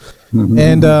 Yes.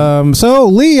 And so,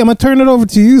 Lee, I'm going to turn it over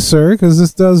to you, sir, because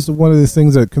this does one of these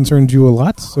things that concerns you a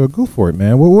lot. So go for it,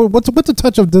 man. What's a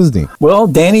touch of Disney? Well,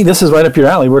 Danny, this is right up your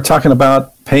alley. We're talking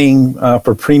about paying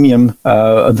for premium.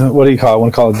 What do you call it? I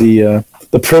want to call it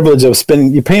the privilege of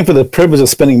spending. You're paying for the privilege of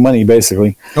spending money,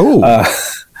 basically. Oh,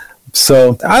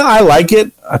 So I like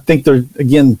it. I think they're,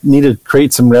 again, need to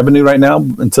create some revenue right now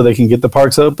until they can get the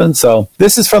parks open. So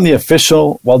this is from the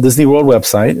official Walt Disney World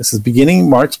website. This is beginning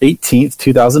March 18th,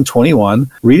 2021.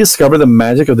 Rediscover the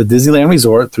magic of the Disneyland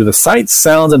Resort through the sights,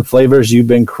 sounds, and flavors you've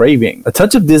been craving. A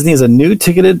Touch of Disney is a new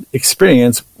ticketed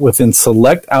experience within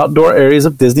select outdoor areas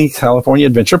of Disney California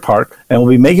Adventure Park and will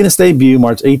be making its debut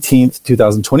March 18th,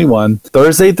 2021,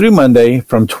 Thursday through Monday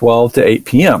from 12 to 8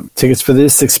 p.m. Tickets for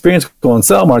this experience go on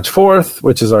sale March 4th,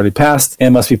 which is already passed,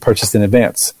 and must be purchased in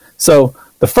advance. So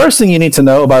the first thing you need to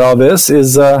know about all this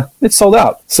is it's sold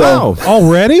out. So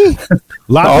Already?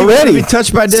 already be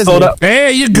touched by Disney. sold out. There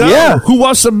you go. Yeah. Who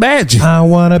wants some magic? I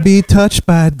want to be touched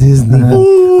by Disney.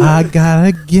 I got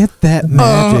to get that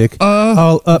magic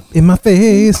all up in my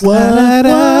face.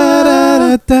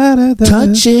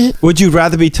 Touch it. Would you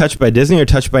rather be touched by Disney or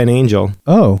touched by an angel?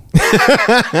 Oh.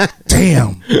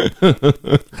 Damn.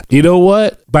 You know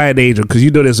what? By an angel, because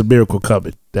you know there's a miracle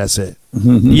coming. That's it.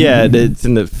 Yeah, it's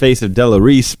in the face of Della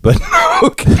Reese, but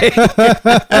okay.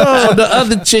 Oh, the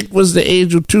other chick was the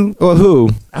angel too. Well,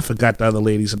 who? I forgot the other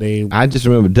lady's name. I just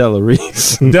remember Della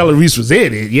Reese. Della Reese was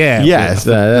in it. Yeah. Yes,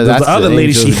 There was that's the other the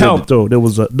lady she angels. helped though. There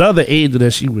was another angel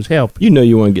that she was helping. You know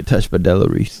you want to get touched by Della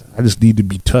Reese. I just need to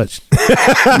be touched.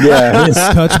 Yeah. It's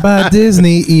touched by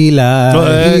Disney, Eli.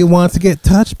 What? He wants to get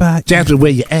touched by Jasmine,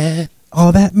 where you at?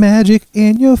 all that magic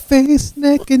in your face,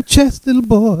 neck, and chest, little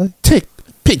boy. Take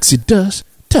pixie dust.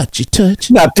 Touchy touch.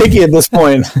 Not picky at this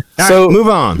point. So move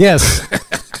on. Yes.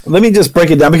 let me just break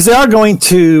it down because they are going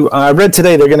to, I read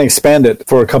today they're going to expand it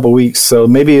for a couple weeks. So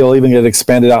maybe it'll even get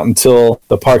expanded out until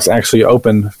the parks actually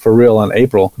open for real in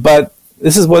April. But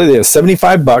this is what it is.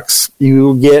 $75.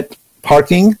 You get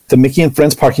parking, the Mickey and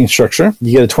Friends parking structure.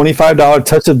 You get a $25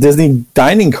 Touch of Disney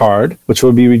dining card, which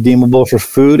will be redeemable for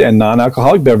food and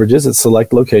non-alcoholic beverages at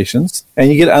select locations. And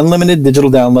you get unlimited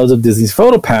digital downloads of Disney's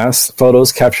PhotoPass,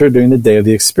 photos captured during the day of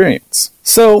the experience.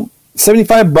 So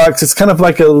 $75, it's kind of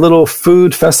like a little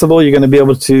food festival. You're going to be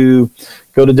able to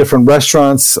go to different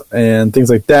restaurants and things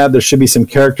like that. There should be some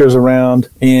characters around.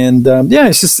 And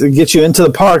it's just it gets you into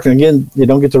the park. And again, you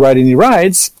don't get to ride any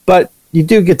rides, but you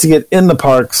do get to get in the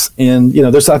parks, and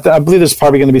I believe there's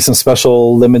probably going to be some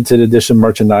special limited edition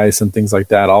merchandise and things like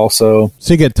that also.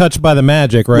 So you get touched by the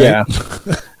magic, right? Yeah.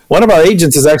 One of our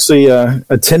agents is actually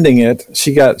attending it.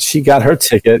 She got her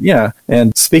ticket, yeah.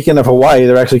 And speaking of Hawaii,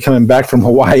 they're actually coming back from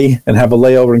Hawaii and have a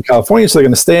layover in California, so they're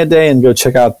going to stay a day and go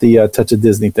check out the Touch of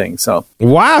Disney thing. So,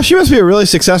 Wow, she must be a really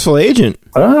successful agent.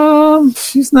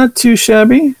 she's not too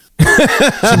shabby.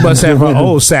 She must have her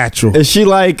own satchel. Is she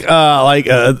like the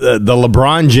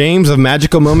LeBron James of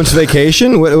Magical Moments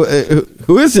Vacation?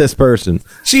 Who is this person?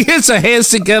 She hits her hands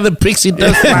together, pixie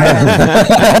dust fly.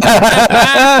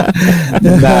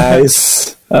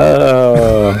 Nice.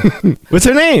 What's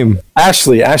her name?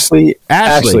 Ashley. So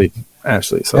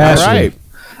All right.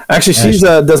 Actually, she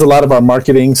does a lot of our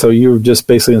marketing, so you were just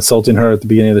basically insulting her at the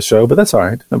beginning of the show, but that's all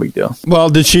right. No big deal. Well,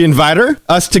 did she invite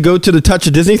us to go to the Touch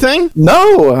of Disney thing?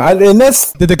 No, and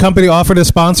that's... Did the company offer to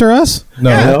sponsor us?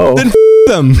 No. Then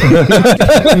them.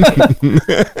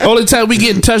 Only time we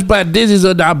get touched by Disney's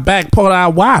on our back part of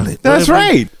our wallet. That's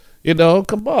right. You know,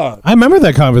 come on. I remember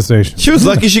that conversation. She was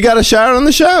lucky she got a shout out on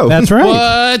the show. That's right.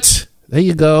 What? There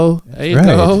you go. There you Right.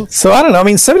 go. So I don't know. I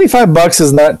mean, $75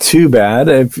 is not too bad.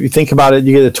 If you think about it,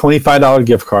 you get a $25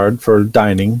 gift card for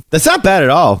dining. That's not bad at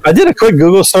all. I did a quick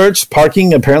Google search.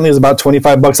 Parking apparently is about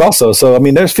 $25 also. So I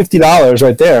mean, there's $50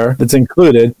 right there that's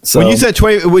included. So When you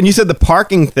said the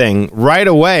parking thing right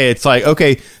away, it's like,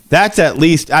 okay, that's at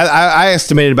least I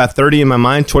estimated about 30 in my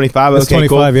mind, 25. That's Okay,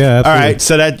 25, cool. yeah, All absolutely. right,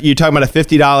 so that you're talking about a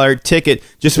 $50 ticket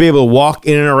just to be able to walk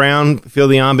in and around, feel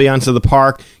the ambiance of the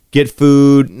park, get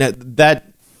food. That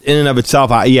in and of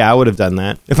itself, I would have done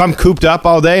that. If I'm cooped up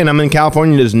all day and I'm in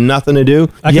California, there's nothing to do.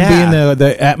 I can be in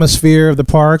the atmosphere of the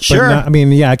park. Sure. But not, I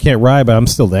mean, yeah, I can't ride, but I'm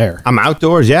still there. I'm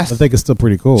outdoors. Yes. I think it's still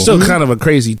pretty cool. Still kind of a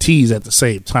crazy tease at the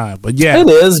same time. But yeah. it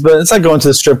is, but it's like going to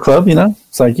the strip club. You know,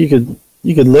 it's like you could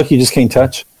look, you just can't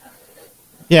touch.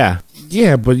 Yeah.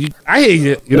 Yeah, but I hate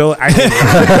it. You know, I hate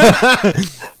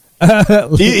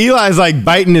it. Eli's like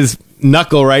biting his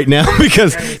knuckle right now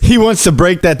because he wants to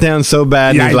break that down so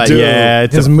bad. Yeah, He's I like, do. yeah,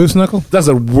 it's His moose knuckle?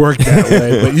 Doesn't work that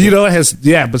way. But you know, it has,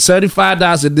 yeah, but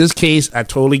 $75 in this case, I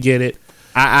totally get it.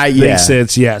 yeah. Makes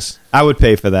sense, yes. I would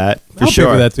pay for that for I'll sure.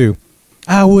 pay for that too.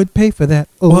 I would pay for that.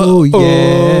 Oh, yeah.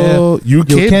 Oh, you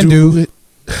can do it.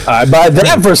 I buy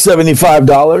that for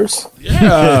 $75.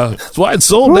 Yeah, that's why it's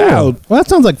sold Cool. out. Well, that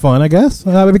sounds like fun, I guess.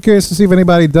 I would be curious to see if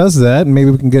anybody does that, and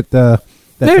maybe we can get that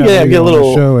Maybe kind of get a on the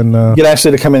little show and Get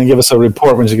Ashley to come in and give us a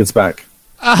report when she gets back.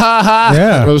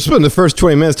 yeah. I was spending the first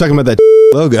 20 minutes talking about that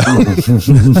logo.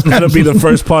 That'll be the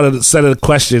first part of the set of the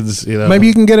questions. You know, Maybe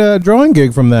you can get a drawing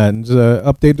gig from that and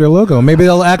update their logo. Maybe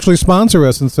they'll actually sponsor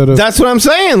us instead of. That's what I'm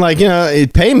saying. Like,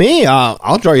 pay me.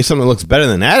 I'll draw you something that looks better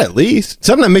than that at least.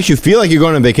 Something that makes you feel like you're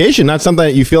going on vacation, not something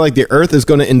that you feel like the earth is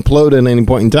going to implode at any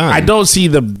point in time. I don't see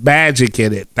the magic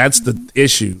in it. That's the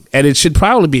issue, and it should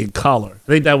probably be in color.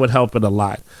 I think that would help it a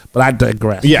lot. But I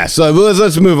digress. Yeah, so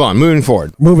let's move on. Moving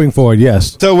forward. Moving forward,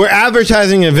 yes. So we're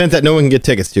advertising an event that no one can get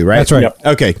tickets to, right? That's right. Yep.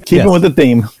 Okay. Keeping with the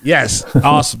theme. Yes,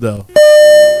 awesome though.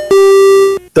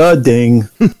 The ding.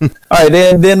 All right,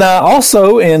 and then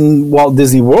also in Walt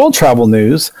Disney World travel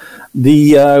news,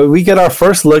 we get our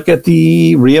first look at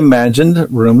the reimagined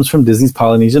rooms from Disney's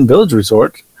Polynesian Village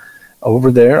Resort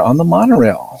over there on the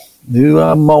monorail. New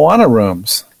Moana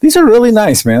rooms. These are really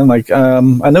nice, man. Like, I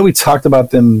know we talked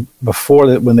about them before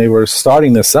that when they were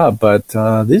starting this up, but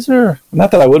these are,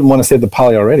 not that I wouldn't want to stay at the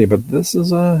Poly already, but this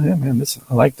is, I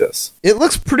like this. It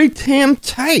looks pretty damn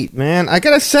tight, man. I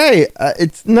gotta say,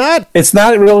 it's not. It's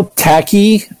not real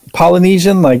tacky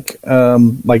Polynesian like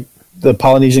the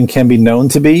Polynesian can be known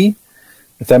to be,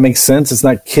 if that makes sense. It's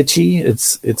not kitschy.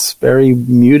 It's very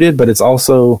muted, but it's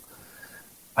also,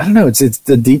 I don't know. It's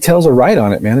the details are right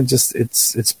on it, man.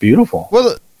 It's beautiful.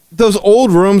 Well, those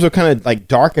old rooms are kind of like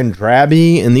dark and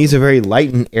drabby, and these are very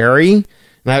light and airy. And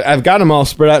I've got them all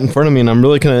spread out in front of me, and I'm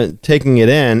really kind of taking it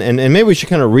in. And maybe we should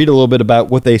kind of read a little bit about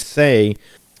what they say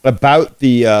about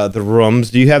the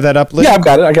rooms. Do you have that up, Lee? Yeah, I've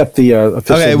got it. I got the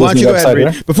official Okay, why don't Disney you go ahead website and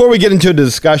read? here. Before we get into a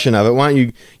discussion of it, why don't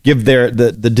you give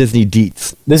the Disney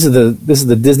deets? This is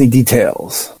the Disney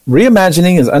details.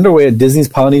 Reimagining is underway at Disney's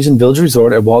Polynesian Village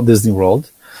Resort at Walt Disney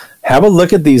World. Have a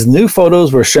look at these new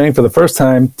photos we're sharing for the first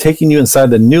time, taking you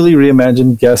inside the newly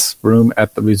reimagined guest room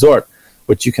at the resort,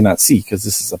 which you cannot see because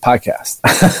this is a podcast.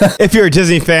 If you're a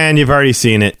Disney fan, you've already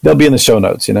seen it. They'll be in the show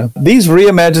notes, you know. These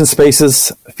reimagined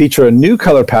spaces feature a new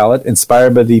color palette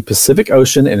inspired by the Pacific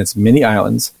Ocean and its many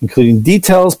islands, including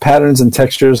details, patterns, and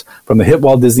textures from the hit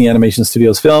Walt Disney Animation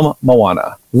Studios film,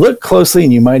 Moana. Look closely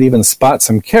and you might even spot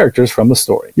some characters from the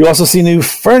story. You also see new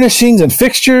furnishings and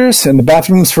fixtures. In the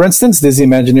bathrooms, for instance, Disney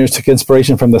Imagineers took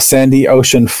inspiration from the sandy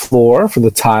ocean floor for the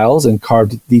tiles and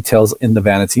carved details in the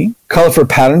vanity. Colorful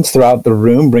patterns throughout the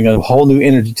room bring a whole new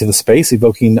energy to the space,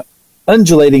 evoking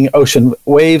undulating ocean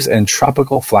waves and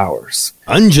tropical flowers.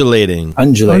 Undulating.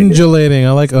 Undulating.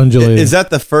 I like undulating. Is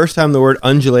that the first time the word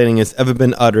undulating has ever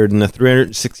been uttered in the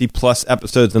 360 plus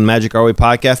episodes of the Magic Our Way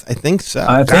podcast? I think so.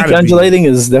 I think Gotta be. undulating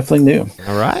is definitely new.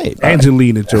 All right.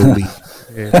 Angelina Jolie.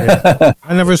 Yeah.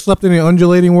 I never slept any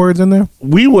undulating words in there.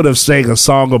 We would have sang a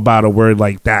song about a word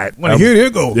like that. Here you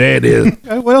go. There it is.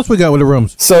 What else we got with the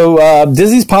rooms? So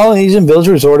Disney's Polynesian Village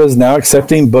Resort is now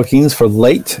accepting bookings for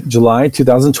late July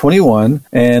 2021.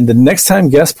 And the next time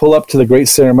guests pull up to the Great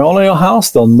Ceremonial House,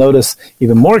 they'll notice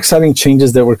even more exciting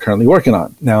changes that we're currently working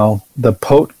on. Now, the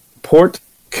Port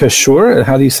Cashur,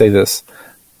 how do you say this?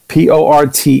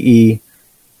 Portcochere.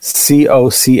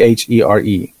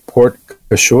 Port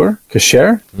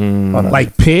Cochere?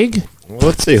 Like pig? Well,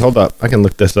 let's see. Hold up. I can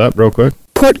look this up real quick.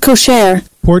 Port Cochere.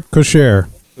 Port Cochere.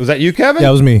 Was that you, Kevin? Yeah,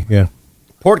 it was me. Yeah.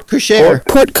 Port Cochere.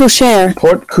 Port Cochere.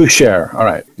 Port Cochere. All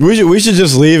right. We should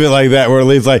just leave it like that, where it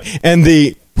leaves like, and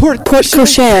the Port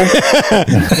Cochere.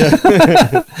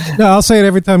 No, I'll say it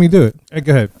every time you do it. Hey,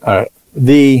 go ahead. All right.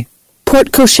 The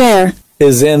Port Cochere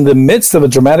is in the midst of a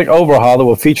dramatic overhaul that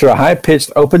will feature a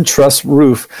high-pitched open truss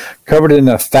roof covered in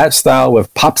a thatch style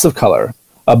with pops of color.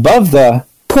 Above the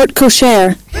Port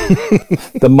Cochere,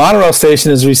 the monorail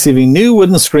station is receiving new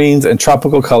wooden screens and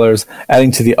tropical colors,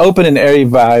 adding to the open and airy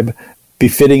vibe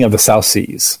befitting of the South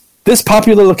Seas. This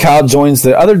popular locale joins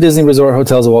the other Disney resort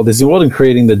hotels of Walt Disney World in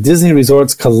creating the Disney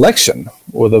Resorts Collection,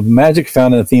 where the magic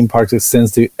found in the theme parks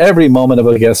extends to every moment of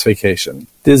a guest vacation.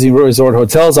 Disney Resort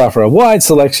hotels offer a wide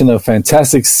selection of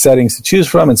fantastic settings to choose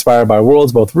from, inspired by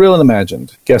worlds both real and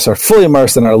imagined. Guests are fully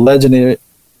immersed in our legendary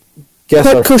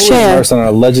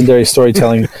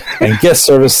storytelling and guest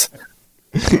service,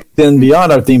 then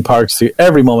beyond our theme parks to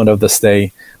every moment of the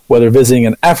stay, whether visiting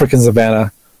an African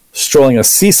savannah, strolling a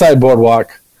seaside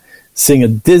boardwalk, seeing a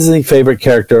Disney favorite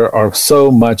character, or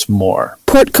so much more.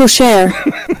 Port Cochere.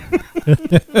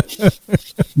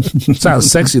 Sounds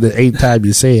sexy the 8th time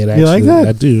you say it, actually. You like that?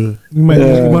 I do. You might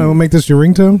want to make this your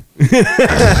ringtone?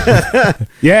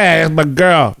 Yeah, it's my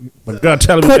girl. My girl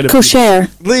telling Port me Cochere.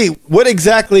 Lee, what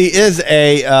exactly is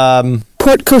a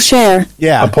Port Cochere.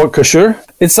 yeah? A Port Cochere?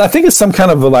 I think it's some kind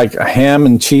of like a ham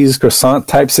and cheese croissant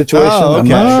type situation. Oh, I'm okay.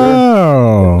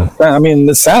 not sure. I mean,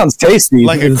 it sounds tasty.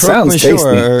 Like a it sounds croque tasty.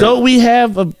 monsieur. Don't we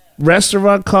have a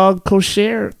restaurant called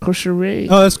Cochere?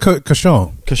 Oh, that's cochon.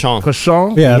 Cochon.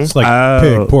 Cochon? Yeah, it's like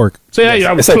pig, pork. So yeah,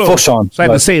 I was It's like close. cochon, It's like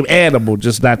but- the same animal,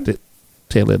 just not the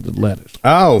tail end of the letters.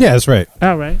 Oh, Yeah, that's right.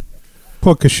 All right.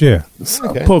 Port Cochere.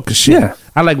 Port Cochere. Yeah.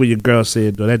 I like what your girl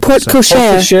said, though. That Port just sounds- Port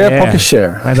Cochere. Cochere, Yeah. Port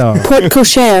Cochere. I know. Port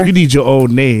Cochere. You need your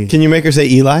own name. Can you make her say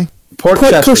Eli? Port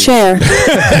Port Cochere.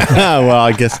 Cochere. Well,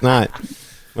 I guess not.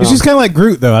 She's kind of like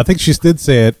Groot, though. I think she did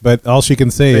say it, but all she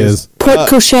can say is, Port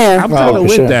Cochere. I'm kind of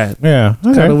with sure. that. yeah.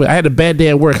 Kinda Okay. with- I had a bad day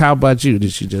at work. How about you?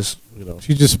 Did she just,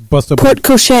 She just busted up. Port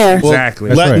Cochere. Exactly.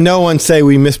 That's Let right. no one say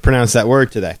we mispronounced that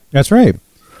word today. That's right.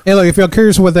 Hey, look, if you're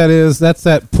curious what that is, that's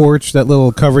that porch, that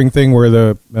little covering thing where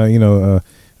the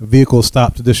vehicles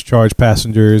stop to discharge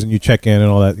passengers and you check in and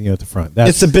all that, at the front. That's,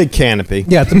 It's a big canopy.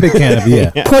 yeah, it's a big canopy.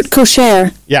 Yeah, Port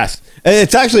Cochere. Yes,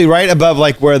 it's actually right above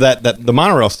like where that the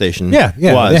monorail station. yeah.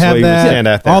 was. They have where you would stand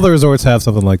that. out there. All the resorts have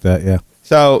something like that. Yeah.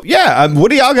 So yeah, what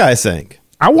do y'all guys think?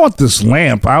 I want this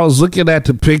lamp. I was looking at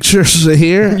the pictures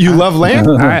here. You love lamp?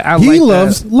 I He like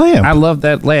loves that. lamp. I love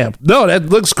that lamp. No, that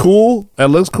looks cool.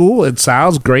 It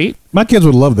sounds great. My kids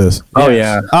would love this. Oh,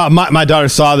 yeah. My daughter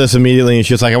saw this immediately and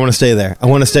she was like, "I want to stay there. I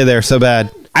want to stay there so bad."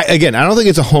 I don't think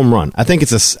it's a home run. I think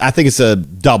it's a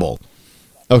double.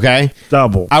 Okay,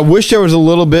 Double. I wish there was a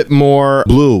little bit more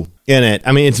blue in it.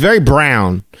 I mean, it's very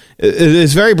brown.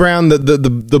 It's very brown.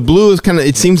 The blue is kind of.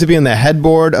 It seems to be in the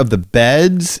headboard of the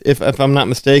beds, if I'm not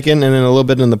mistaken, and then a little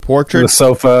bit in the portrait. The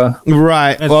sofa.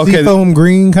 Right. That Well, okay. seafoam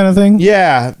green kind of thing.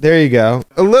 Yeah, there you go.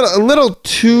 A little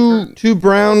too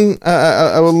brown.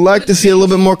 I would like to see a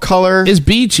little bit more color. It's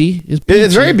beachy.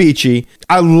 It's very beachy.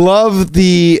 I love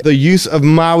the use of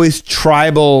Maui's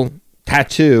tribal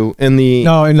tattoo in the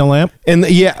No, in the lamp. not In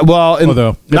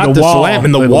the wall. slam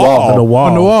in the In wall. the wall.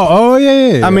 On the wall. Oh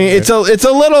yeah. I mean, it's a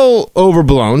little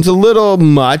overblown. It's a little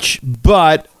much,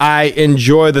 but I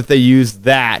enjoy that they use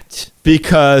that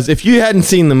because if you hadn't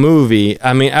seen the movie,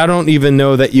 I mean, I don't even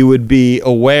know that you would be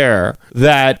aware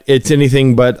that it's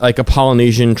anything but like a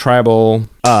Polynesian tribal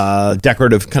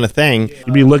decorative kind of thing.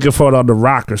 You'd be looking for it on The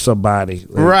Rock or somebody.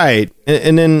 Right.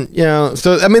 And then,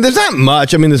 so, I mean, there's not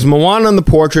much. I mean, there's Moana on the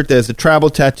portrait. There's the tribal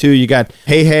tattoo. You got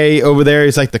Hey Hey over there.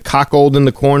 He's like the cockold in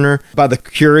the corner by the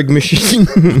Keurig machine.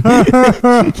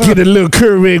 Get a little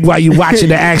Keurig while you watching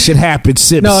the action happen.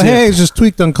 Sip, no, sip. hey, it's just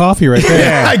tweaked on coffee right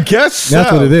there. I guess so.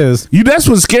 That's what it is. That's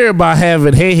what's scary about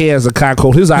having Hey as a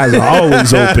cockhold. His eyes are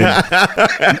always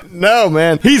open. No,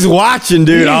 man. He's watching,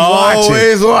 dude. He's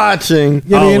Always watching.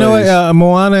 Yeah, but you know Always. what?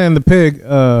 Moana and the pig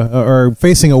are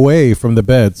facing away from the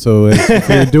bed, so if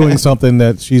you're doing something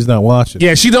that she's not watching.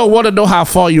 Yeah, she don't want to know how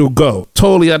far you'll go.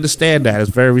 Totally understand that. It's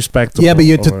very respectable. Yeah, but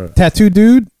your for her. tattoo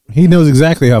dude, He knows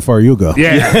exactly how far you'll go.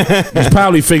 Yeah. He's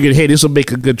probably figured, hey, this will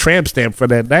make a good tramp stamp for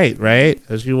that night, right?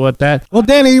 Because you want that. Well,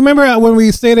 Danny, you remember when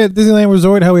we stayed at Disneyland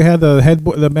Resort, how we had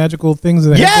the magical things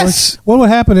in the Yes! headboard? What would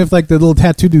happen if like the little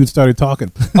tattoo dude started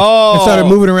talking? Oh. And started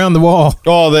moving around the wall.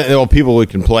 Well, people would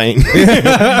complain.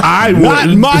 I Not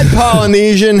would. my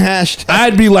Polynesian hashtag.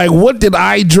 I'd be like, what did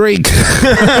I drink?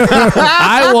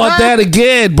 I want that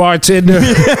again, bartender.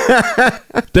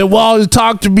 The wall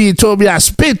talked to me and told me I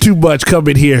spent too much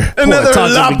coming here. Another Talk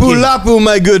to me lapu again. lapu,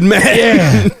 my good man.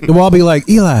 Yeah. The wall be like,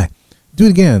 Eli, do it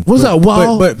again. What's up,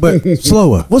 Wall? But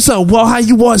slower. What's up, Wall? How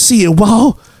you want to see it,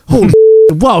 Wall? Holy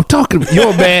Wall, talking to me.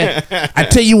 Yo, man, I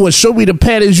tell you what, show me the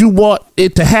patterns you want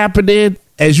it to happen in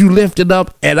as you lift it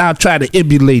up, and I'll try to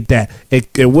emulate that.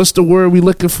 And what's the word we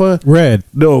looking for? Red.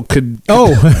 No,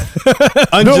 Oh,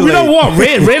 no, we don't want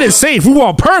red. Red is safe. We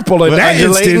want purple in that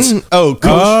instance. Oh,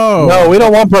 cool. No, we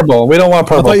don't want purple. We don't want I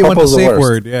purple. thought you wanted the Purple's the safe worst.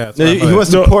 word. Yeah. that's what I He thought.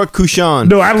 wants to pour Couchon.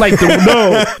 No, I like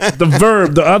the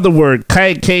verb, the other word,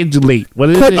 candulate.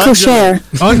 What is Put it? Coucher.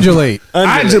 Undulate.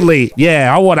 Undulate.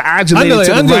 Yeah, I want to undulate Undulate. it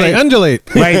to the Undulate. right,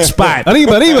 Undulate. right spot.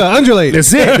 Arriba. Undulate.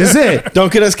 That's it. That's it.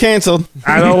 Don't get us canceled.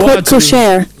 I don't Put want to.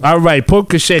 Coucher. All right, put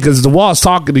cachet because the wall's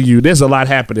talking to you. There's a lot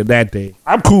happening that day.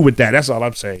 I'm cool with that. That's all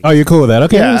I'm saying. Oh, you're cool with that?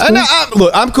 Okay. Yeah, that's cool.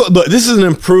 I'm cool. Look, this is an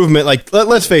improvement. Like,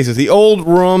 let's face it, the old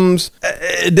rooms,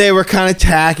 they were kind of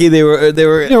tacky. They were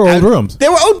old rooms. They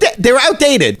were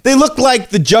outdated. They looked like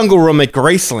the Jungle Room at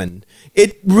Graceland.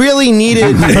 It really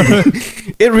needed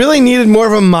more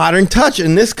of a modern touch,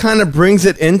 and this kind of brings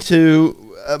it into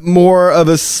more of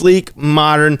a sleek,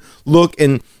 modern look.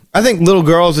 And I think little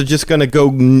girls are just going to go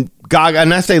gaga.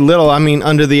 And I say little, I mean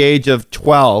under the age of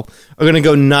 12, are going to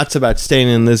go nuts about staying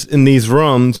in these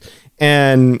rooms.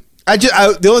 And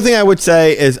the only thing I would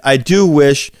say is I do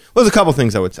wish. Well, there's a couple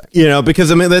things I would say,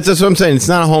 because I mean that's what I'm saying. It's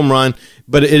not a home run,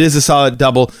 but it is a solid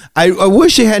double. I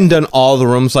wish they hadn't done all the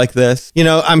rooms like this.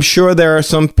 I'm sure there are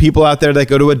some people out there that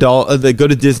go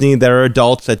to Disney that are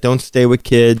adults that don't stay with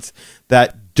kids,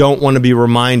 that don't want to be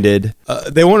reminded.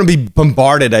 They want to be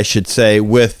bombarded, I should say,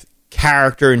 with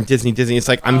character in Disney. It's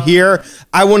like, I'm here.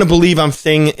 I want to believe I'm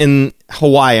staying in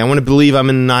Hawaii. I want to believe I'm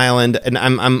in an island and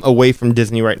I'm away from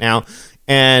Disney right now.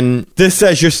 And this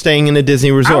says you're staying in a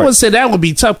Disney resort. I would say that would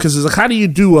be tough because it's like, how do you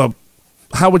do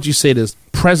how would you say this,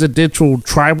 presidential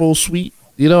tribal suite?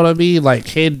 You know what I mean? Like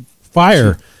head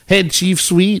chief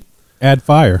suite. Add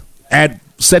fire.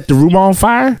 Set the room on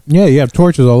fire. Yeah, you have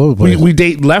torches all over the place. We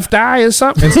date left eye or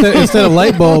something. Instead of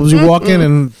light bulbs, you walk in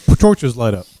and torches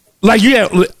light up. Like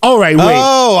all right, wait.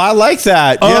 Oh, I like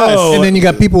that. Yes. And then you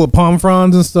got people with palm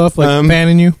fronds and stuff like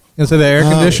fanning you instead of air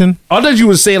condition. I thought you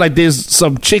would say like there's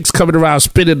some chicks coming around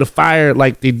spitting the fire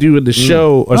like they do in the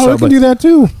show or Oh, something. they can do that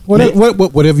too.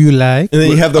 Whatever you like. And then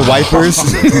you have the wipers.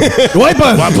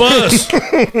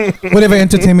 Wipers. Whatever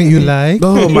entertainment you like.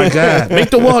 Oh my God! Make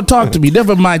the wall talk to me.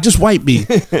 Never mind. Just wipe me.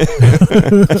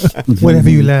 Whatever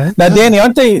you like. Now, Danny,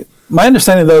 aren't they? My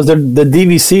understanding of those, the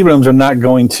DVC rooms are not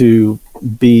going to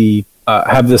be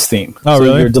have this theme. Oh, so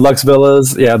really? Your deluxe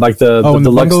villas, like the in the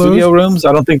deluxe bungalows? studio rooms.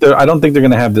 I don't think they're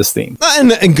going to have this theme.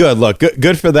 And good, look,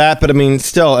 good for that. But I mean,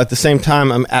 still, at the same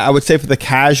time, I would say for the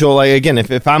casual, like again,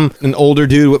 if I'm an older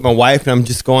dude with my wife and I'm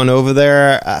just going over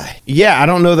there, I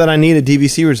don't know that I need a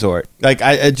DVC resort. Like,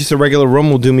 just a regular room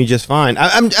will do me just fine.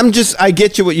 I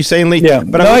get you what you're saying, Lee. Yeah,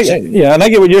 but and I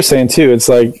get what you're saying too. It's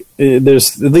like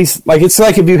there's at least like it's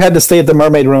like if you had to stay at the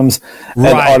Mermaid Rooms at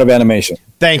Right. Art of Animation.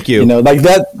 Thank you. Like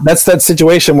that's that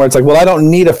situation where it's like, well, I don't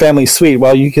need a family suite.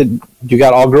 Well, you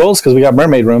got all girls because we got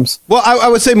mermaid rooms. Well, I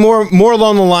would say more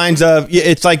along the lines of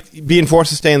it's like being forced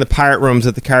to stay in the pirate rooms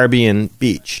at the Caribbean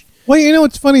beach. Well,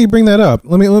 it's funny you bring that up.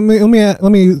 Let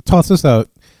me toss this out.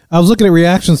 I was looking at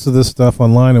reactions to this stuff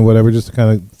online and whatever, just to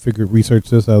kind of research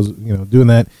this. I was doing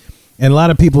that, and a lot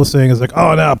of people are saying it's like,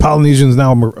 oh, now Polynesian's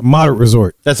now a moderate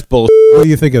resort. That's bullshit. What do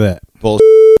you think of that? Bullshit.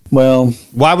 Well,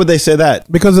 why would they say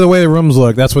that? Because of the way the rooms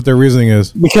look. That's what their reasoning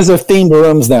is. Because of themed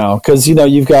rooms now. Because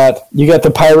you've got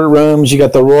the pirate rooms, you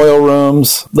got the royal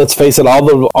rooms. Let's face it,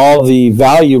 all the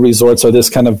value resorts are this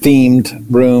kind of themed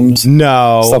rooms.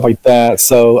 No, stuff like that.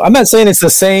 So I'm not saying it's the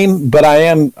same, but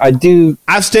I do.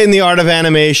 I've stayed in the Art of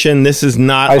Animation. This is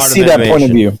not. I Art see of that Animation. point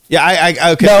of view. Yeah,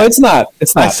 okay. No, it's not.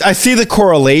 It's not. I see the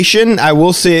correlation. I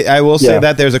will say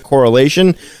that there's a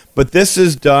correlation, but this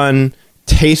is done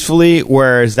tastefully,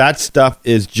 whereas that stuff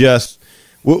is just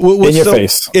in your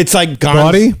face. It's like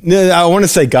Gaudy? I want to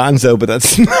say Gonzo, but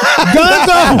that's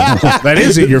Gonzo. That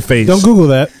is in your face. Don't Google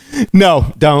that.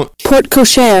 No, don't. Port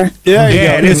Cochere. There you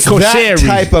Yeah, go. it's It's that kosher-y.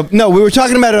 type of. No, we were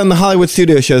talking about it on the Hollywood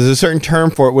studio shows. There's a certain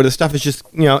term for it where the stuff is just,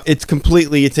 it's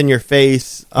completely, it's in your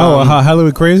face.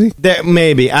 Hollywood crazy?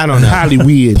 Maybe. I don't know. Highly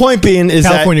weird. Point being is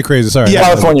California crazy. Sorry. Yeah.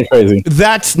 California crazy.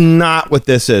 that's not what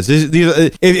this is.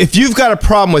 If you've got a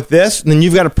problem with this, then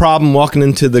you've got a problem walking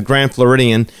into the Grand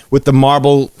Floridian with the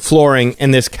marble flooring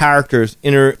and there's characters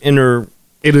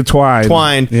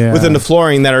Intertwined Yeah. within the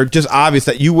flooring that are just obvious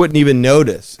that you wouldn't even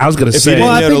notice. I was gonna if you say. didn't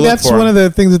Well, I know to think look that's for one them. of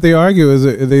the things that they argue is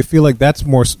that they feel like that's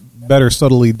better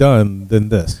subtly done than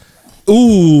this.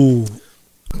 Ooh.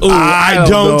 I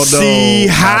don't see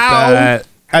about how. that.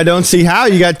 I don't see how.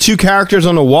 You got two characters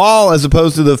on a wall as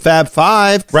opposed to the Fab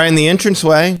Five right in the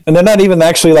entranceway. And they're not even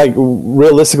actually like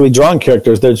realistically drawn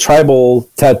characters. They're tribal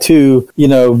tattoo,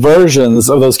 versions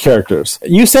of those characters.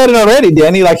 You said it already,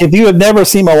 Danny. Like if you had never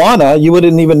seen Moana, you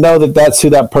wouldn't even know that that's who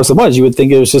that person was. You would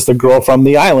think it was just a girl from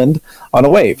the island on a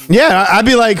wave. Yeah, I'd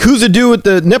be like, who's the dude with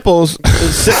the nipples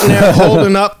sitting there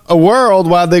holding up a world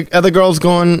while the other girl's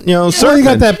going, surfing? Well, you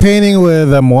got that painting with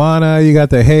Moana. You got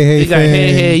the hey You got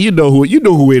thing. hey, you know who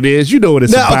it is. You know what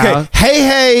it's No, about. okay.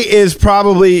 Hey is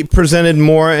probably presented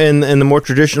more in the more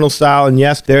traditional style, and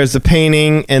yes, there's the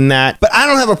painting and that. But I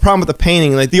don't have a problem with the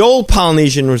painting. Like the old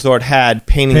Polynesian resort had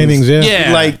paintings.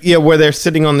 Yeah. Yeah. Where they're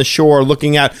sitting on the shore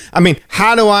looking out. I mean,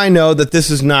 how do I know that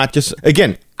this is not just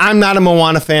again? I'm not a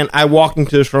Moana fan. I walked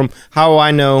into this room. How do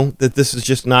I know that this is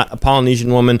just not a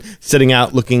Polynesian woman sitting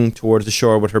out looking towards the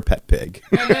shore with her pet pig?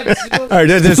 All right,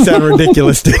 that does sound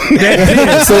ridiculous. So,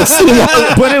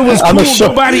 But it was I'm cool. sure-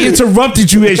 Nobody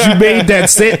interrupted you as you made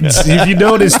that sentence. If you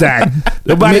noticed that,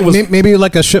 nobody was. Maybe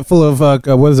like a ship full of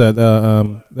what is that?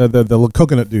 The little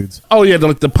coconut dudes. Oh yeah,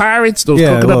 the pirates, those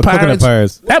Yeah, little coconut coconut pirates.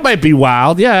 pirates. That might be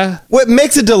wild. Yeah. What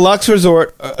makes a deluxe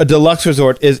resort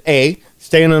is A,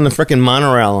 staying on the freaking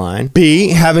monorail line. B,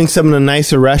 having some of the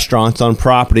nicer restaurants on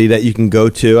property that you can go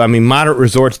to. I mean, moderate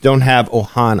resorts don't have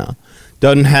Ohana.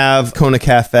 Doesn't have Kona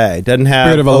Cafe. Doesn't have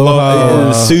Spirit of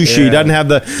Aloha. sushi. Doesn't have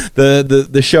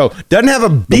the show. Doesn't have a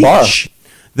bar. beach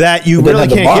that you It doesn't really have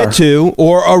the can't bar. get to,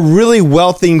 or a really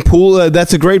wealthy pool.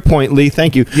 That's a great point, Lee.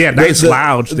 Thank you. Yeah, nice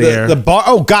lounge there. The bar.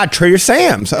 Oh God, Trader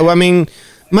Sam's. I mean,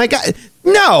 my God,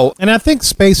 no. And I think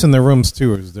space in the rooms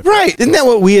too is different. Right. Isn't that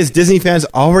what we as Disney fans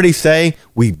already say?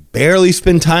 We barely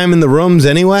spend time in the rooms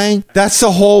anyway. That's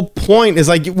the whole point is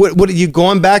like, what are you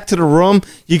going back to the room?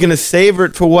 You're going to savor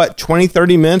it for what, 20,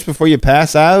 30 minutes before you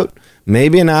pass out?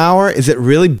 Maybe an hour? Is it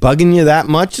really bugging you that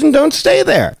much? And don't stay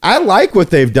there. I like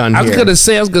what they've done I here.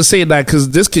 was gonna say that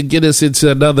because this could get us into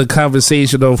another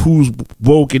conversation of who's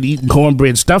woke and eating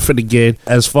cornbread stuffing again,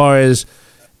 as far as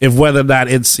if whether or not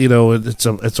it's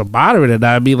it's a moderate or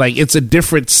not. I mean, like it's a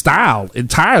different style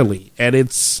entirely, and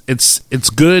it's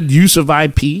good use of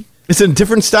IP It's a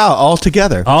different style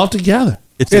altogether. altogether.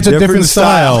 It's a different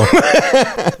style.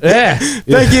 Yeah.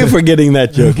 Thank you for getting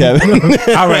that joke, Kevin.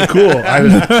 All right. Cool.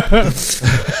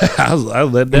 I'll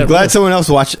let that. I'm glad someone else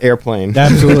watched Airplane.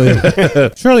 Absolutely.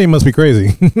 Surely you must be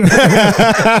crazy.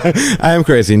 I am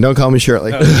crazy. Don't call me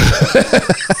Shirley.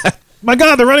 My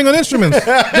God, they're running on instruments.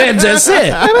 That's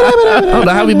it. I don't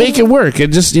know how we make it work.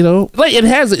 And just, like it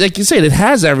has, like you said, it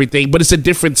has everything, but it's a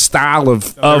different style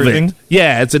of everything? it.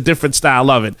 Yeah, it's a different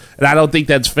style of it. And I don't think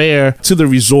that's fair to the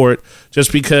resort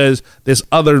just because there's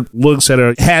other looks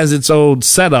that has its own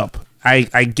setup. I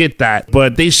get that.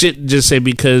 But they shouldn't just say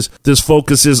because this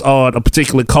focuses on a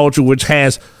particular culture which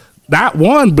has not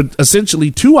one, but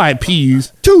essentially two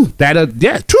IPs. Two.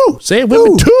 Two. Say it with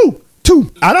me. Two.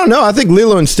 I don't know. I think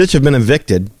Lilo and Stitch have been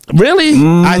evicted. Really?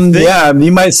 I think. Yeah,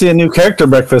 you might see a new character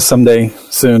breakfast someday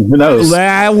soon. Who knows?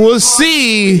 We'll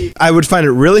see. I would find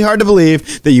it really hard to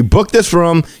believe that you book this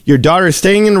room, your daughter is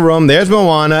staying in the room, there's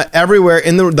Moana everywhere.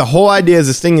 In the whole idea is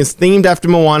this thing is themed after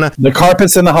Moana. The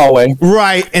carpet's in the hallway.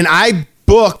 Right. And I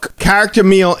book character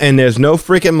meal and there's no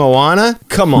freaking Moana.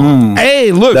 Come on.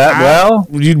 Hey, look.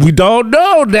 We don't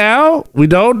know now. We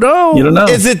don't know. You don't know.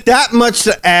 Is it that much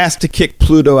to ask to kick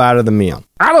Pluto out of the meal?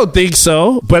 I don't think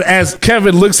so. But as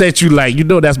Kevin looks at you like,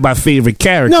 that's my favorite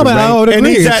character. No, but right? I would agree. And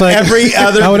he's It's at like- every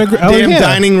other I would agree. damn yeah.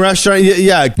 dining restaurant.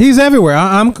 Yeah. He's everywhere.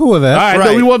 I'm cool with that. All right,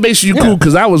 Right. no, we want to make sure you're Yeah. cool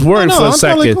because I was worried No, for a I'm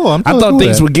second. totally cool. I'm I totally thought cool with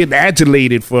things that. were getting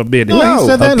adulated for a minute. No, he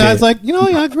said that, and I Okay. was like,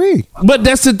 I agree. But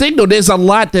that's the thing, though. There's a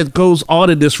lot that goes on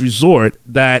in this resort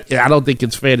that I don't think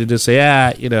it's fair to just say,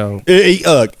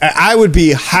 Look, I would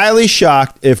be highly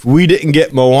shocked if we didn't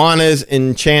get Moana's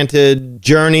Enchanted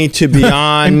Journey to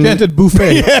Beyond Enchanted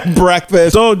buffet.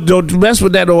 breakfast. So don't mess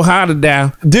with that Ohana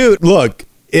now. Dude, look,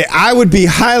 I would be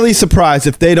highly surprised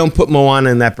if they don't put Moana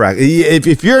in that bracket.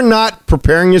 If you're not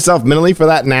preparing yourself mentally for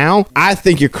that now, I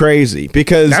think you're crazy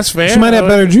because That's fair. She might have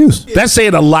better juice. That's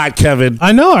saying a lot, Kevin.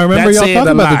 I know. I remember That's y'all saying talking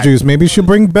a about lot. the juice. Maybe she'll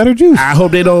bring better juice. I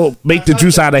hope they don't make the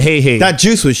juice out of hay. that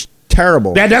juice was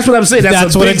terrible. That's what I'm saying.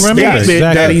 That's a what big I remember. statement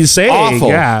Exactly. that he's saying. Awful.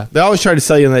 Yeah. They always try to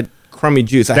sell you that crummy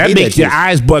juice. I That hate makes that your juice.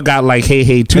 eyes bug out like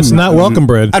hey too. It's not welcome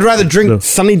bread. I'd rather drink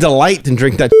Sunny Delight than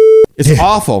drink that. It's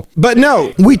awful. But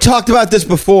no, we talked about this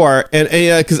before, and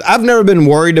because I've never been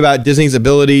worried about Disney's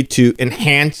ability to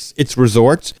enhance its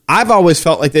resorts. I've always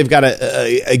felt like they've got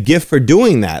a gift for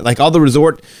doing that. Like all the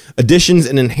resort additions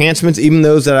and enhancements, even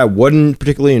those that I wasn't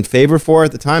particularly in favor for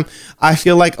at the time, I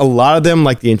feel like a lot of them,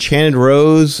 like the Enchanted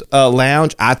Rose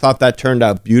Lounge, I thought that turned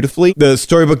out beautifully. The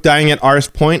Storybook Dining at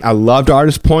Artist Point, I loved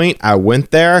Artist Point. I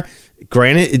went there.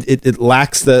 Granted, it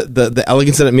lacks the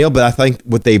elegance of that meal, but I think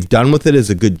what they've done with it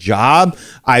is a good job.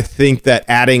 I think that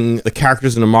adding the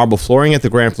characters in the marble flooring at the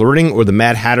Grand Floridian or the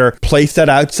Mad Hatter playset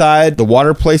outside, the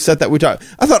water playset that we talked,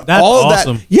 I thought That's all of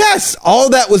awesome. that, yes, all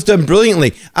of that was done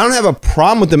brilliantly. I don't have a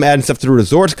problem with them adding stuff to the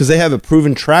resorts because they have a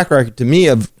proven track record to me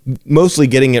of mostly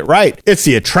getting it right. It's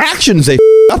the attractions they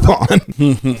up on.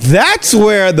 That's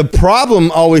where the problem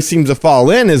always seems to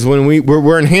fall in, is when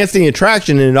we're enhancing the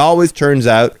attraction and it always turns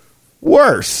out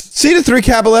worse. See the Three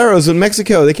Caballeros in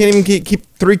Mexico. They can't even keep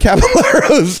Three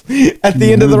Caballeros at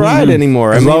the end of the ride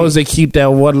anymore. As long as they keep that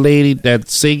one lady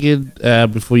that's singing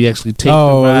before you actually take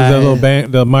Oh, the is that ride. little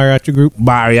band, the mariachi group?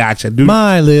 Mariachi. Dude.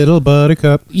 My little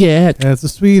buttercup. Yeah. That's the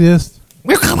sweetest.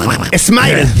 it's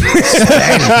mine.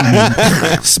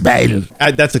 Spider.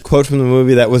 That's a quote from the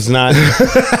movie. That was not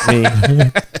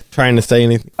me trying to say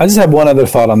anything. I just have one other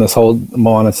thought on this whole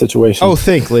Moana situation. Oh,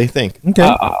 think, Lee, think. Okay.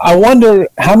 I wonder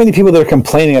how many people that are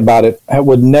complaining about it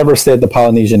would never stay at the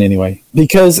Polynesian anyway.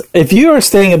 Because if you are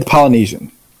staying at the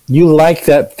Polynesian, you like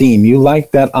that theme, you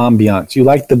like that ambiance, you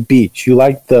like the beach, you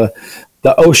like the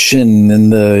ocean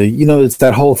and it's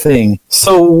that whole thing.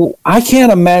 So I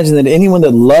can't imagine that anyone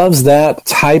that loves that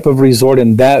type of resort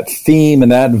and that theme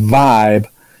and that vibe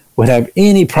would have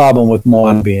any problem with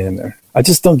Moana being in there. I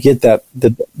just don't get that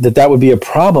would be a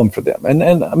problem for them.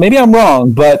 And maybe I'm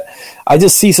wrong, but I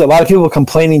just see a lot of people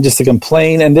complaining just to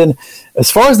complain. And then as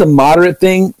far as the moderate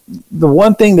thing, the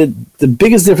one thing that the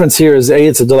biggest difference here is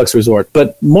it's a deluxe resort.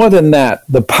 But more than that,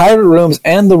 the pirate rooms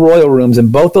and the royal rooms in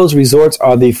both those resorts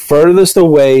are the furthest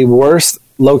away, worst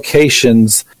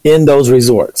locations in those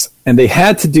resorts. And they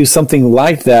had to do something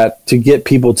like that to get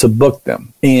people to book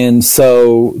them. And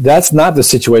so that's not the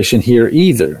situation here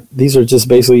either. These are just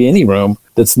basically any room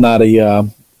that's not a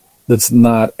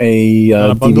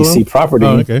DVC property.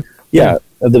 Oh, okay. Yeah,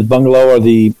 the bungalow or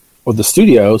the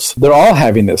studios, they're all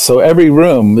having this. So every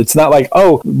room, it's not like,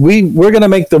 oh, we're going to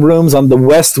make the rooms on the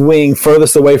west wing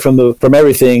furthest away from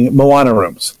everything Moana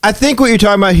rooms. I think what you're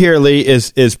talking about here, Lee,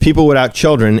 is people without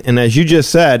children. And as you just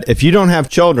said, if you don't have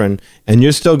children and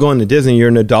you're still going to Disney, you're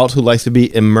an adult who likes to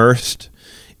be immersed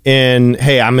in,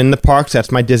 hey, I'm in the parks.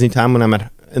 That's my Disney time when I'm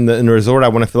in the resort. I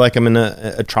want to feel like I'm in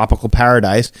a tropical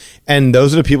paradise. And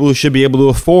those are the people who should be able to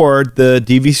afford the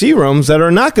DVC rooms that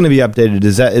are not going to be updated.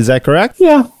 Is that correct?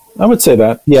 Yeah. I would say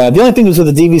that. Yeah, the only thing is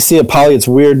with the DVC at Poly, it's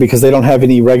weird because they don't have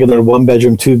any regular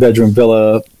 1-bedroom, 2-bedroom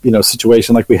villa,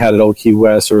 situation like we had at Old Key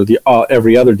West or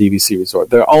every other DVC resort.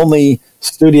 They're only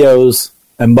studios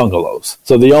and bungalows.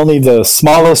 So the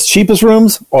smallest, cheapest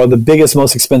rooms or the biggest,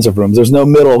 most expensive rooms. There's no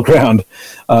middle ground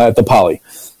at the Poly.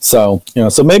 So,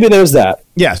 so maybe there's that.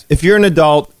 Yes. If you're an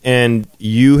adult and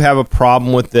you have a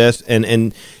problem with this,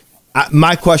 and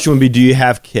my question would be, do you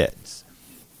have kids?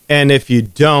 And if you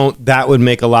don't, that would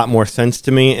make a lot more sense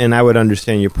to me, and I would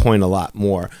understand your point a lot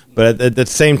more. But at the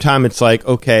same time, it's like,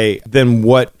 okay, then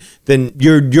what? Then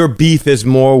your beef is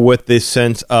more with this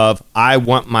sense of, I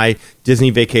want my Disney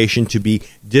vacation to be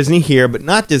Disney here, but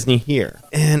not Disney here.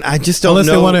 And I just don't know.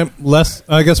 Unless they want it less,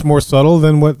 I guess, more subtle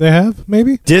than what they have,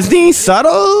 maybe? Disney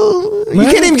subtle? You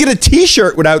can't even get a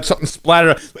T-shirt without something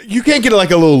splattered. You can't get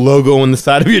like a little logo on the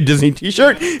side of your Disney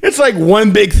T-shirt. It's like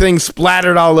one big thing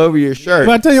splattered all over your shirt.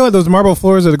 But I tell you what, those marble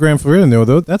floors at the Grand Floridian,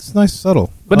 though, that's nice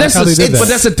subtle. But I like how they did that. but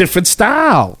that's a different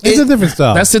style. It's a different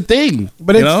style. That's the thing.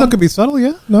 But it still could be subtle,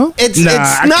 yeah? No? It's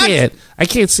Nah, not. I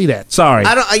can't see that. Sorry.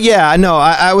 I don't. Yeah, I know.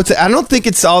 I would say I don't think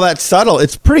it's all that subtle.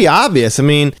 It's pretty obvious. I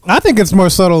mean, I think it's more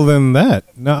subtle than that.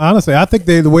 No, honestly, I think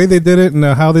the way they did it and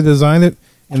how they designed it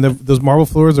and those marble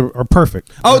floors are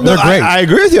perfect. oh They're no, great. I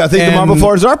agree with you. I think the And, marble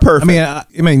floors are perfect. I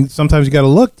mean, sometimes you got to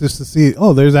look just to see.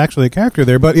 Oh, there's actually a character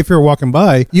there. But if you're walking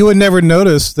by, you would never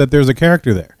notice that there's a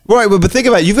character there. right, but think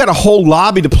about it. You've got a whole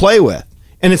lobby to play with,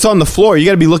 and it's on the floor. You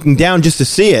got to be looking down just to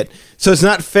see it. So it's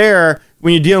not fair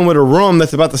when you're dealing with a room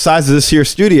that's about the size of this here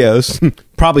studios,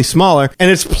 probably smaller,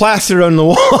 and it's plastered on the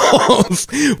walls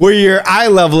where your eye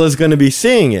level is going to be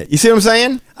seeing it. You see what I'm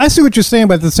saying? I see what you're saying,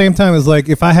 but at the same time, it's like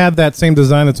if I had that same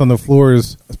design that's on the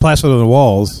floors, plastered on the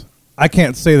walls, I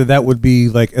can't say that would be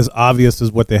like as obvious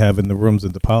as what they have in the rooms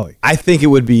at the Poly. I think it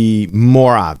would be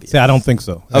more obvious. See, I don't think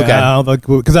so. Okay.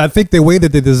 Because I think the way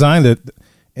that they designed it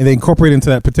and they incorporate it into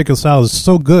that particular style is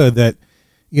so good that,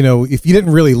 you know, if you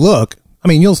didn't really look, I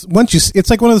mean, it's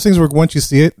like one of those things where once you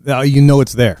see it, you know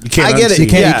it's there. I get it. You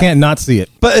can't not see it.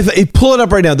 But if you pull it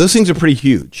up right now, those things are pretty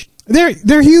huge.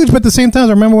 They're huge, but at the same time,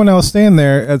 I remember when I was staying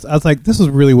there, I was like, "This is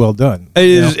really well done."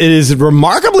 It is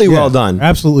remarkably well done.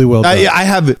 Absolutely well done. I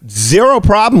have zero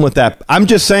problem with that. I'm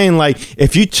just saying, like,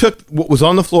 if you took what was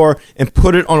on the floor and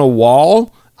put it on a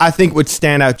wall, I think it would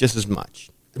stand out just as much.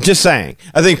 Just saying.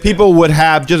 I think people would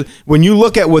have just when you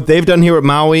look at what they've done here at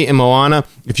Maui and Moana,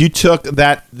 if you took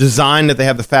that design that they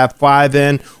have the Fab Five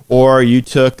in, or you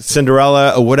took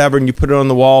Cinderella or whatever and you put it on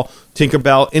the wall,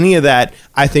 Tinkerbell, any of that,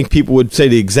 I think people would say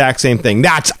the exact same thing.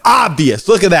 That's obvious.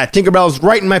 Look at that. Tinkerbell's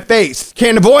right in my face.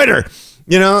 Can't avoid her.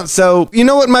 You know, so you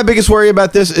know what my biggest worry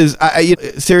about this is?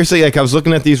 Seriously, like I was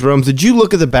looking at these rooms. Did you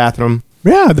look at the bathroom?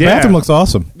 Yeah, the bathroom looks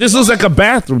awesome. This looks like a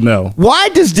bathroom, though. Why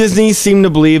does Disney seem to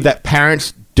believe that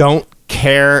parents don't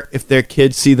care if their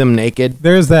kids see them naked?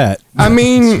 There's that. I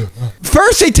mean,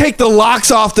 first they take the locks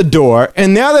off the door,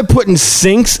 and now they're putting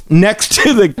sinks next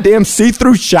to the damn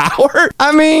see-through shower.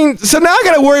 I mean, so now I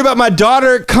got to worry about my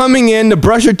daughter coming in to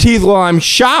brush her teeth while I'm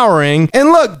showering. And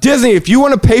look, Disney, if you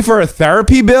want to pay for her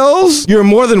therapy bills, you're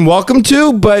more than welcome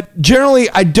to, but generally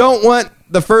I don't want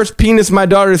the first penis my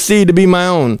daughter see to be my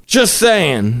own. Just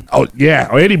saying. Oh, yeah.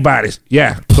 Or anybody's.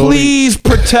 Yeah. Please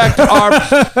protect our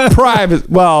private.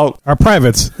 Well, our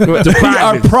privates.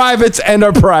 Our privates and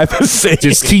our privacy.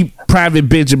 Just keep Private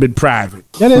Benjamin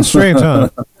private. That is strange,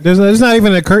 huh? There's not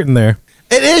even a curtain there.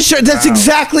 It is. That's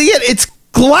exactly it. It's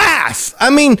glass. I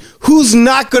mean, who's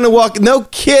not going to walk? No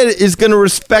kid is going to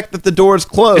respect that the door is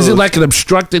closed. Is it like an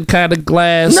obstructed kind of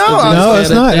glass? No, it's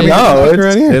not. I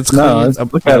mean, it's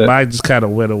clean. Mine just kind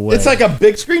of went away. It's like a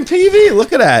big screen TV.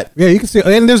 Look at that. Yeah, you can see.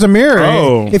 And there's a mirror.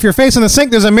 Oh. If you're facing the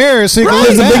sink, there's a mirror, so you can look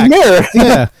There's a back. big mirror.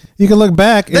 Yeah, you can look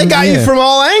back. They got you from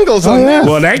all angles on that.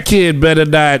 Well, that kid better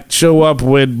not show up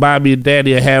when mommy and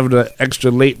daddy are having an extra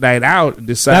late night out and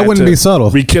decide That wouldn't to be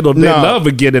subtle. rekindle their love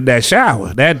again in that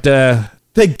shower.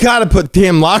 They gotta put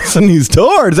damn locks on these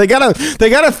doors. They gotta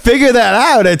figure that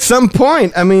out at some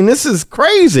point. I mean, this is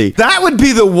crazy. That would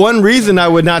be the one reason I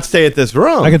would not stay at this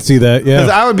room. I could see that. Yeah, because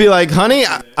I would be like, honey,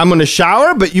 I'm gonna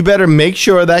shower, but you better make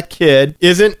sure that kid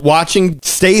isn't watching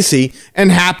Stacy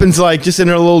and happens like just in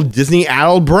her little Disney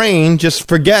adult brain just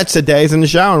forgets that Daddy's in the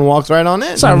shower and walks right on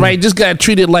in. It's all right. Just gotta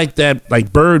treat it like that,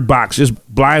 like Bird Box. Just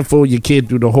blindfold your kid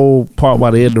through the whole part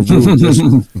while they're in the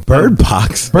room. Bird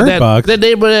Box. Bird Box. The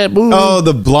name of that movie. Oh,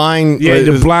 the blind. Yeah,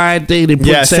 the blind thing. They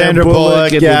put Sandra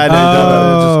Bullock. and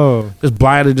just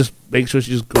blind and just make sure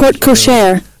she just goes. Port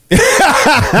Cochere.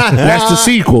 That's the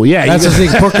sequel. Yeah, That's a thing.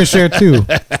 Pork share too.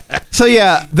 So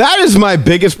yeah, that is my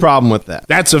biggest problem with that.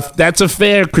 That's a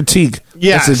fair critique.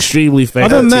 Yes. That's extremely fair.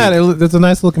 Other than critique. that, it's a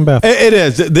nice looking bath. It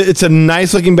is. It's a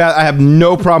nice looking bath. I have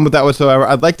no problem with that whatsoever.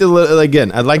 I'd like to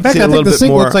again. I'd like In fact, to see I a think little the bit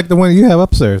sink more. looks like the one you have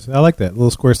upstairs. I like that little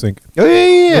square sink. Oh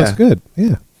yeah. That's good.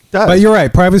 Yeah. Does. But you're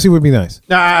right. Privacy would be nice.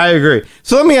 No, I agree.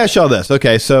 So let me ask y'all this.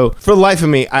 Okay, so for the life of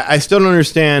me, I still don't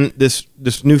understand this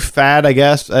new fad. I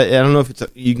guess I don't know if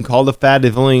you can call it a fad.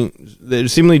 They've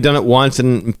seemingly done it once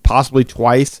and possibly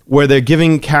twice, where they're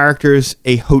giving characters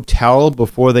a hotel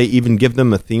before they even give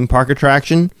them a theme park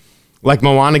attraction. Like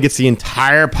Moana gets the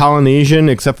entire Polynesian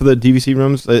except for the DVC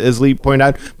rooms, as Lee pointed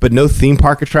out, but no theme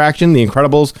park attraction. The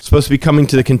Incredibles supposed to be coming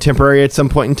to the Contemporary at some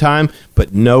point in time,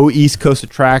 but no East Coast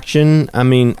attraction. I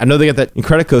mean, I know they got that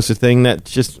Incredicoaster thing that's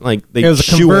just like they It was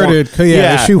converted. They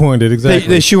shoehorned it exactly.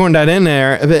 They shoehorned that in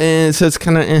there, so it's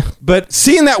kind of. But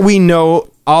seeing that we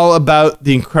know all about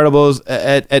the Incredibles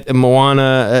at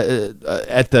Moana,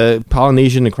 at the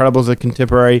Polynesian Incredibles at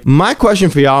Contemporary, my question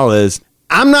for y'all is,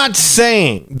 I'm not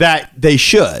saying that they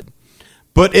should,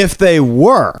 but if they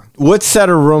were, what set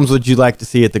of rooms would you like to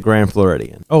see at the Grand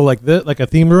Floridian? Oh, like a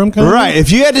themed room kind of? Right. If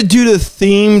you had to do the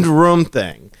themed room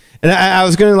thing, and I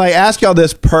was going to ask y'all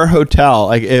this per hotel,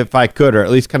 like if I could, or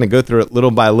at least kind of go through it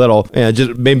little by little,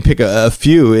 just maybe pick a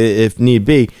few if need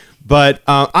be. But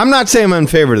I'm not saying I'm in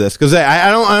favor of this because I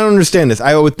don't understand this.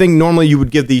 I would think normally you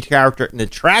would give the character an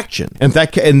attraction, and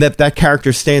that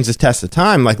character stands the test of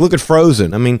time. Like look at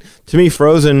Frozen. I mean, to me,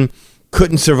 Frozen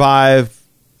couldn't survive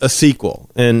a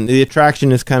sequel, and the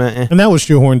attraction is kind of. And that was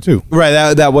shoehorned too. Right,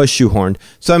 that was shoehorned.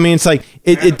 So I mean, it's like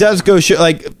it does go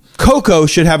like Coco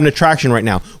should have an attraction right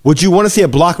now. Would you want to see a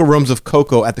block of rooms of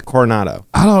Coco at the Coronado?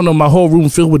 I don't know. My whole room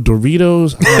filled with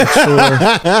Doritos. I'm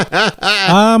not sure.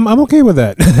 I'm okay with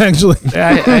that. Actually,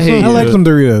 I hate I like you. some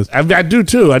Doritos. I do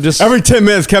too. I just Every 10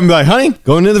 minutes, Kevin be like, honey,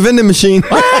 go into the vending machine.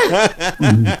 Let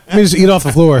me just eat off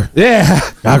the floor. yeah.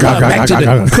 Back to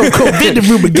the Coco vending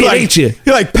room again, ain't you?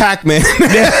 You're like Pac-Man.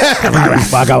 That's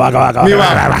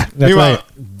Meanwhile, right.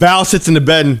 Val sits in the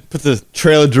bed and puts a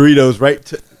trail of Doritos right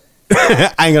to...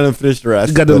 I ain't gonna finish the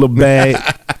rest. You got the little bag.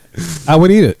 I would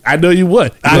eat it. I know you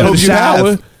would. I got hope the you shower.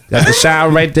 have. Got the shower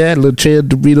right there. Little trail of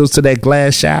Doritos to that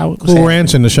glass shower. Cool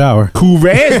Ranch in the shower. Cool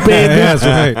Ranch, baby. Yeah, that's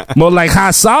right. More like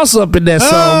hot sauce up in that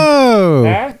song. Oh,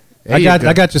 Huh? There I you got go.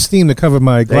 I got your steam to cover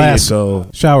my There you glass go.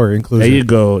 shower inclusion. There you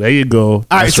go. There you go.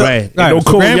 That's so- right. all right, No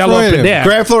so cold Grand yellow up in Floridian. there.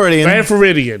 Grand Floridian. Grand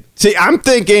Floridian. See, I'm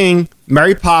thinking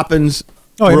Mary Poppins.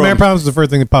 Oh, yeah, room. Mary Poppins is the first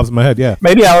thing that pops in my head. Yeah.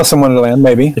 Maybe Alice in Wonderland.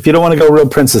 Maybe if you don't want to go real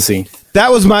princessy. That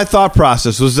was my thought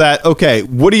process, was that, okay,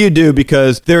 what do you do?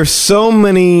 Because there's so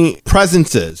many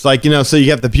presences. Like, so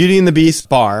you have the Beauty and the Beast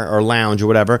bar or lounge or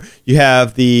whatever. You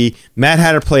have the Mad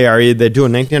Hatter play area. They do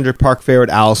a 1900 Park Fair with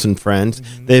Alice and Friends.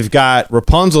 Mm-hmm. They've got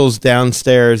Rapunzel's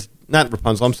downstairs. Not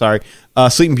Rapunzel, I'm sorry.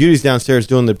 Sleeping Beauty's downstairs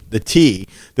doing the tea.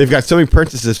 They've got so many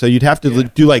princesses, so you'd have to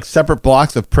do like separate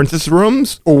blocks of princess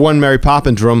rooms or one Mary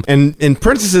Poppins room. And in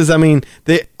princesses, I mean,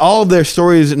 all of their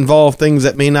stories involve things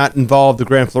that may not involve the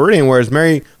Grand Floridian, whereas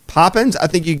Mary Poppins, I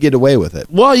think you get away with it.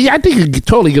 Well, yeah, I think you could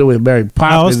totally get away with Mary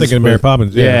Poppins. I was thinking of Mary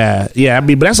Poppins. Yeah. Yeah. I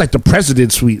mean, but that's like the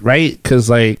president's suite, right? Because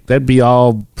like that'd be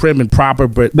all prim and proper.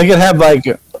 But They could have like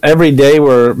every day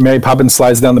where Mary Poppins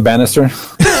slides down the banister.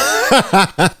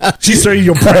 she's serving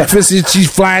your breakfast and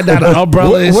she's flying down the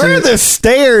umbrella. and Where are shit. the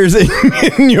stairs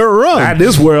in your room? Ah, Not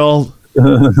this world. Oh,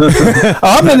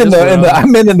 I'm in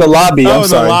the lobby. Oh, I'm in the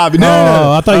sorry. lobby. No,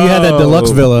 Oh, I thought you had that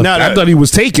deluxe villa. no, no. I thought he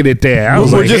was taking it there. I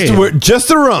was We're like, just, hey. we're just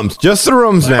the rooms. Just the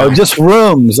rooms now. Oh, just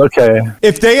rooms. Okay.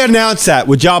 If they announce that,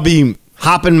 would y'all be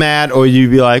hopping mad or you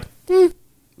be like,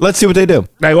 let's see what they do?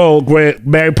 Like, oh,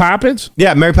 Mary Poppins?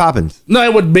 Yeah, Mary Poppins. No,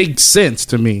 it would make sense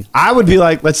to me. I would be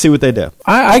like, let's see what they do.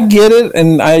 I get it,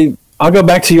 and I'll go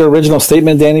back to your original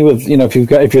statement, Danny. With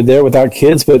if you're there without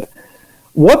kids, but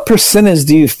what percentage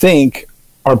do you think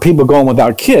are people going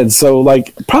without kids? So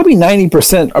like probably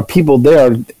 90% of people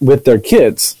there with their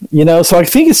kids. So I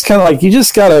think it's kind of like you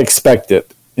just gotta expect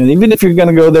it. And even if you're going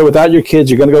to go there without your kids,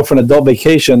 you're going to go for an adult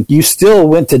vacation. You still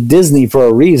went to Disney for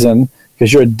a reason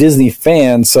because you're a Disney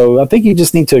fan. So I think you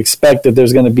just need to expect that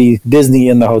there's going to be Disney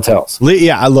in the hotels.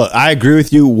 Yeah, look, I agree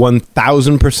with you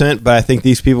 1,000%, but I think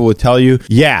these people would tell you,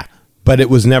 yeah, but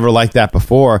it was never like that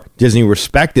before. Disney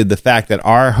respected the fact that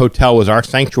our hotel was our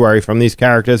sanctuary from these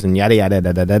characters and yada, yada,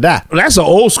 da, da, da, da. Well, that's an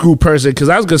old school person because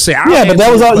I was going to say, Yeah, but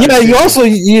that was all. Yeah, you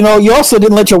also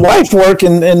didn't let your wife work,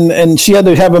 and she had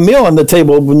to have a meal on the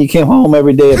table when you came home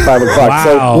every day at 5 o'clock. Wow.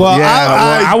 So Well,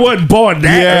 I wasn't born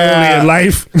that early in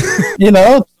life.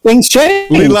 things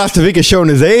change. Lee Lastavica showing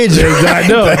his age. I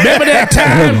know. Remember that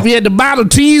time we had the bottle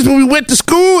teas when we went to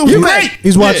school? It was great.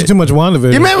 He's watching too much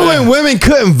WandaVision. You remember when women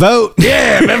couldn't vote?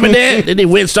 Yeah, remember that? Then they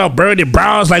went and started burning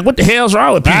bras. Like, what the hell's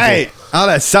wrong with people? Right. All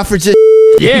that suffragist.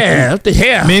 Yeah, what the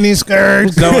hell? Mini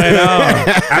skirts. What's going on?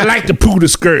 I like the poodle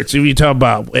skirts. If you talk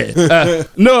about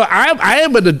no, I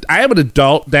am an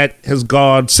adult that has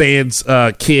gone sans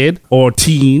kid or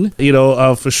teen,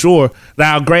 for sure.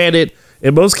 Now, granted,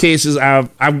 in most cases, I'm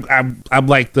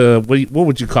like the what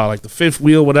would you call it, like the fifth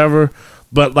wheel, whatever.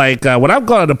 But like when I've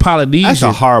gone to Polynesia, That's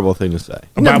a horrible thing to say.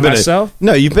 You've About never been myself?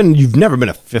 You've never been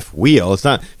a fifth wheel. It's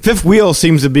not. Fifth wheel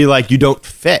seems to be like you don't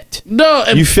fit. No,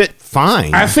 You fit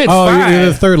fine. I fit Oh, fine. you're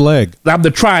the third leg. I'm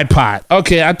the tripod.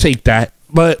 Okay, I take that.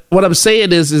 But what I'm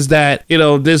saying is that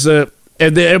there's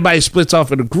and then everybody splits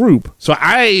off in a group. So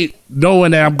I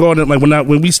knowing that I'm going to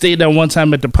when we stayed there one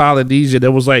time at the Polynesia,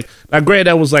 there was like, now granted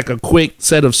that was like a quick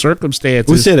set of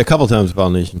circumstances. we stayed a couple times at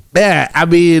Polynesian. Yeah, I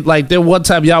mean, like then one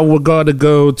time y'all were going to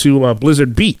go to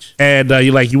Blizzard Beach, and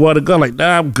you're like, you want to go? Like,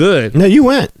 nah, I'm good. No, you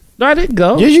went. No, I didn't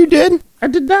go. Yes, you did. I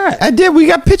did not. I did. We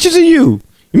got pictures of you.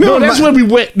 You No, remember that's my- when we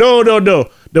went. No.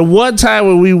 The one time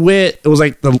when we went, it was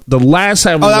like the last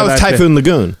time. Oh, that was Typhoon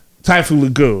Lagoon. Typhoon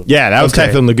Lagoon. Yeah, that was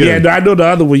Typhoon Lagoon. Yeah, no, I know the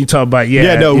other one you talking about. Yeah,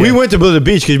 Yeah, no, we went to Blizzard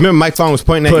Beach because remember Mike Fong was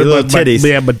pointing at your little titties.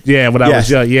 When I was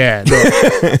young, yeah. No,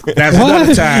 that's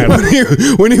another time.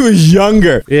 when he was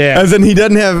younger. Yeah. As in he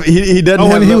doesn't have he doesn't Oh,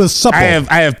 have when he the- was supple. I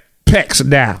have pecs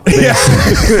now.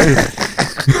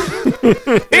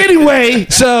 Anyway,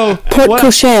 so Port what-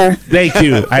 cochere. Thank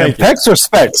you. I have Pecs or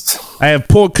specs?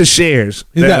 pork cachers.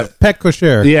 He's got pet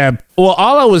cochere. Yeah. Well,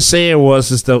 all I was saying was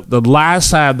the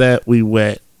last time that we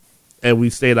went and we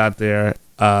stayed out there,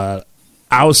 I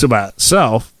was to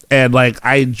myself, and like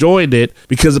I enjoyed it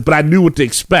but I knew what to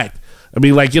expect. I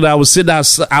mean, like, I was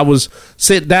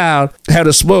sitting down, had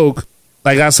a smoke,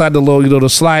 like outside the little, the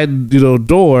sliding,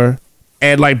 door,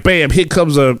 and like, bam, here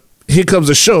comes a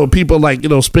show. People like,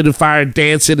 spitting fire,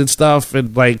 dancing and stuff,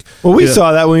 and like. Well, we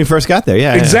saw that when we first got there.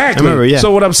 Yeah, exactly. I remember, yeah.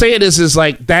 So what I'm saying is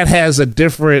like that has a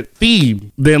different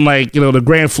theme than like the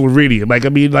Grand Floridian. Like, I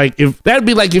mean, like if that'd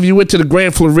be like if you went to the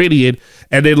Grand Floridian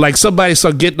and then like somebody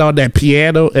started getting on that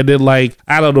piano and then like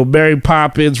I don't know, Mary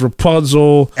Poppins,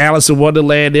 Rapunzel, Alice in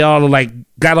Wonderland, they all like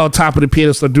got on top of the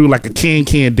piano to do like a can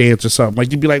dance or something.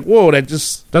 Like you'd be like, whoa, that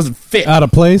just doesn't fit. Out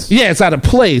of place? Yeah, it's out of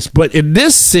place. But in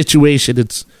this situation,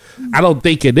 I don't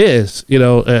think it is, in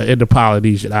the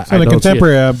Polynesian. So in the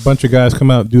contemporary, a bunch of guys come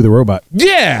out and do the robot.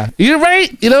 Yeah, you're right.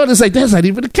 It's like that's not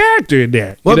even a character in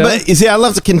there. Well, but you see, I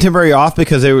left the contemporary off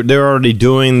because they're already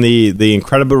doing the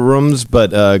Incredible Rooms,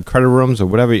 but Credit Rooms or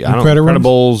whatever.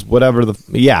 Incredibles, whatever.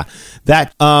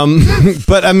 That.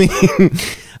 But I mean.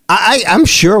 I'm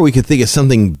sure we could think of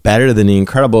something better than the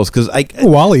Incredibles because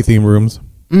Wall-E theme rooms.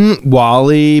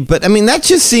 Wall-E, but I mean that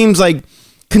just seems like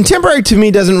contemporary to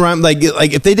me doesn't rhyme. Like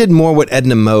if they did more with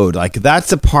Edna Mode, like that's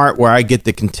the part where I get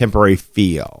the contemporary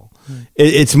feel.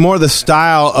 It's more the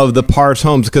style of the Parrs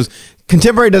homes because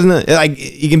contemporary doesn't like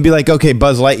you can be like okay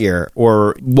Buzz Lightyear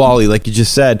or Wall-E like you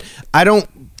just said. I don't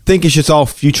think it's just all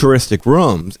futuristic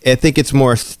rooms. I think it's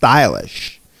more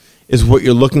stylish. Is what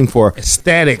you're looking for.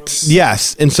 Aesthetics.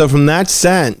 Yes. And so from that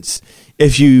sense,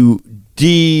 if you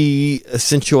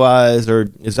de-accentuate, or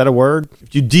is that a word?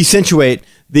 If you decentuate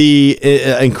the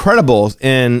Incredibles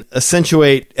and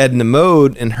accentuate Edna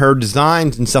Mode and her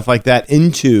designs and stuff like that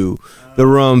into the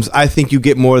rooms, I think you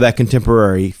get more of that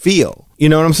contemporary feel. You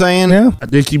know what I'm saying? Yeah. I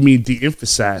think you mean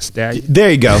de-emphasize that.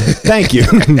 There you go. Thank you.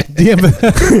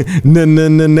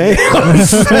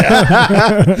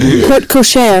 Put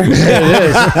Kosher.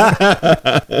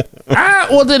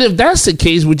 Well, then if that's the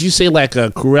case, would you say like a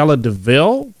Cruella de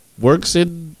Vil works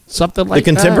in something like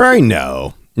the contemporary?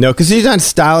 No, because he's not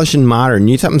stylish and modern.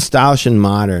 You need something stylish and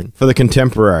modern for the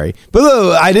contemporary. But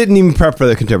look, I didn't even prep for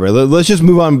the contemporary. Let's just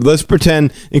move on. Let's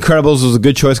pretend Incredibles was a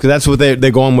good choice because that's what they're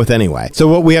going with anyway. So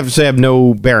what we have to say have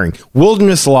no bearing.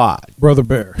 Wilderness Lodge. Brother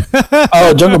Bear.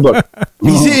 Oh, Jungle Book.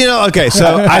 You see, okay,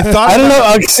 so I thought... I don't know.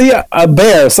 I see a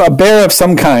bear. So a bear of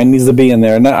some kind needs to be in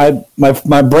there. And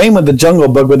my brain with the Jungle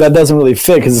Book, but that doesn't really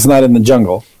fit because it's not in the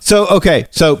jungle. So, okay,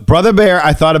 so Brother Bear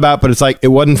I thought about, but it's like it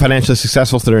wasn't financially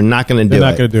successful, so they're not going to do it.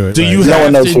 They're not going to do it. Do you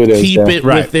have to keep it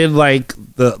within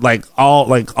all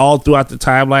throughout the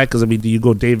timeline? Because, I mean, do you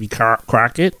go Davy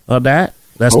Crockett on that?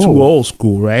 That's too old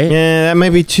school, right? Yeah, that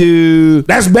might be too...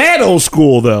 That's bad old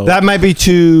school, though. That might be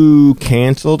too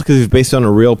canceled because it's based on a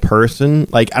real person.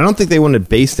 Like, I don't think they want to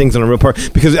base things on a real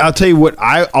person. Because I'll tell you what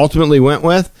I ultimately went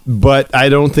with, but I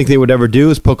don't think they would ever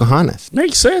do is Pocahontas.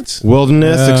 Makes sense.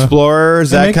 Wilderness, explorers,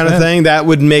 that kind of thing. That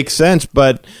would make sense.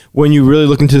 But when you really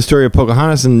look into the story of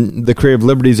Pocahontas and the creative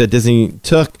liberties that Disney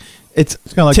took... It's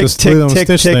kind of like this tick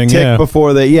thing, yeah.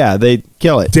 Before they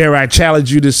kill it. Dare I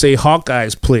challenge you to say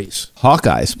Hawkeye's place?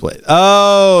 Hawkeye's place.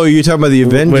 Oh, you're talking about the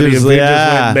Avengers? When the Avengers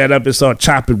went met up and started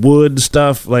chopping wood and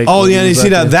stuff. Like, oh yeah, you see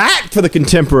now that for the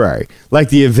contemporary, like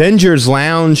the Avengers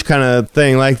Lounge kind of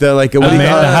thing, like the what do you call it?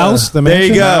 The house, the mansion. There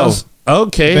you go. House.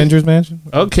 Okay, Avengers mansion.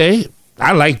 Okay.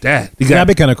 I like that. That'd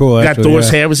be kind of cool. Got Thor's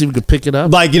hammer so you could pick it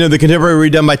up. Like, the contemporary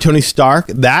redone by Tony Stark.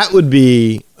 That would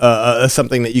be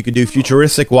something that you could do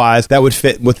futuristic wise that would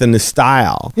fit within the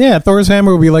style. Yeah, Thor's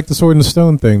hammer would be like the Sword and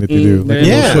Stone thing that you do. Like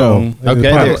yeah. Show.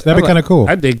 Okay. That'd be kind of cool.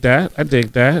 I dig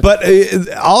that. But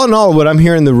all in all, what I'm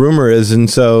hearing the rumor is, and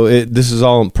so this is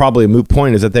all probably a moot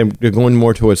point, is that they're going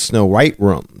more towards Snow White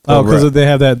room. Oh, because they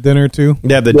have that dinner too?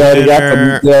 They have the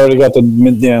dinner. They already got the,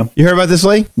 yeah. You heard about this,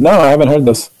 Lee? No, I haven't heard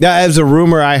this. Yeah, it was a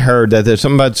rumor I heard that there's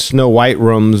something about Snow White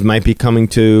rooms might be coming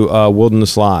to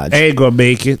Wilderness Lodge. Ain't gonna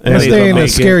make it. Let's stay in a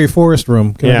scary forest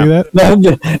room. Can I do that? No,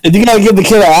 you gotta give the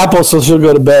kid an apple so she'll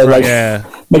go to bed. Like,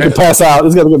 make her pass out.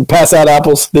 It's gotta pass out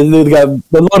apples. They're loaded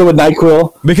with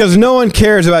NyQuil. Because no one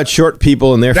cares about short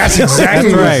people and their... That's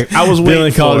exactly right. I was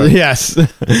waiting for it. Yes.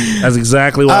 That's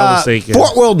exactly what I was thinking.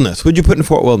 Fort Wilderness. What'd you put in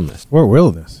Fort Wilderness? Fort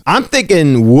Wilderness. I'm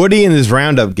thinking Woody and his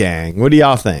Roundup gang. What do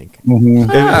y'all think?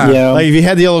 Mm-hmm. Yeah. Like if you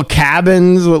had the old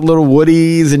cabins with little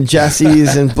Woodies and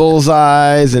Jessies and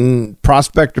Bullseyes and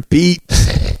Prospector Pete.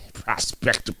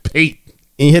 Prospector Pete.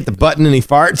 And you hit the button and he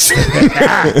farts.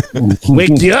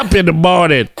 Wake you up in the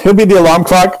morning. He'll be the alarm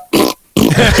clock.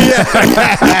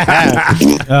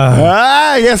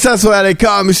 I guess that's why they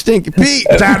call me Stinky Pete.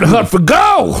 Time to hunt for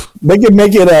gold. They could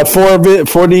make it a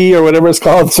 4D or whatever it's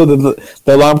called, so that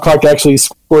the alarm clock actually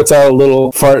squirts out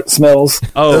little fart smells.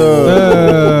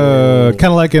 Oh,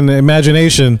 Kind of like an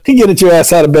imagination. You can get your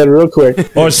ass out of bed real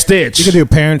quick. or Stitch. You could do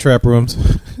Parent Trap rooms.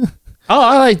 Oh,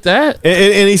 I like that.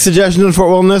 Any suggestions for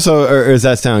wilderness, or does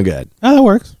that sound good? Oh, that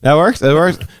works. That works. That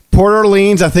works. Port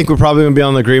Orleans, I think we're probably going to be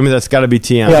on the agreement. That's got to be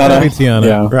Tiana. That'd be Tiana.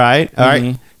 Yeah. Right? All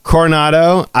right.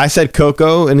 Coronado. I said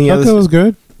Coco. Any Coco other? was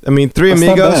good. I mean, Three That's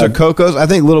not Amigos or bad. Cocos. I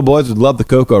think little boys would love the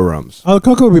Coco rooms. Oh,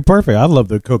 Coco would be perfect. I love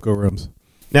the Coco rooms.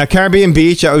 Now, Caribbean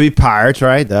Beach, that would be Pirates,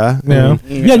 right? Yeah. Yeah,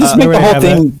 just make we the already whole have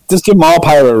thing. Just give them all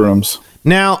pirate rooms.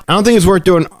 Now, I don't think it's worth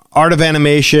doing Art of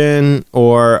Animation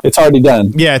or... It's already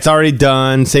done. Yeah, it's already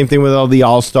done. Same thing with all the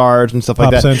All-Stars and stuff like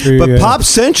Pop that. Century, but yeah. Pop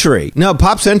Century. No,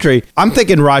 Pop Century. I'm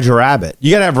thinking Roger Rabbit.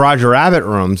 You got to have Roger Rabbit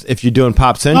rooms if you're doing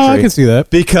Pop Century. Oh, I can see that.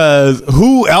 Because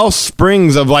who else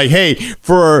springs of like, hey,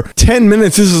 for 10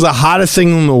 minutes, this is the hottest thing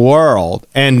in the world.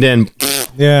 And then...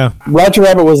 Yeah. Roger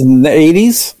Rabbit was in the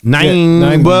 80s.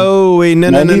 Whoa, wait, no.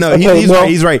 90s? Okay, well-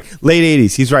 He's right. Late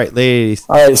 80s. He's right. Late 80s.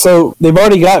 All right, so they've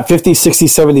already got 50s, 60s,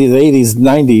 70s, 80s,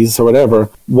 90s, or whatever.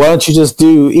 Why don't you just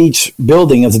do each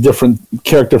building as a different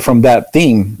character from that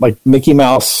theme? Like Mickey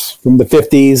Mouse from the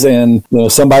 50s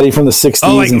and somebody from the 60s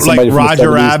Oh, like and somebody from Roger the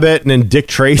 70s. Rabbit and then Dick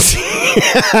Tracy.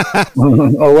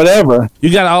 Or whatever.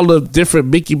 You got all the different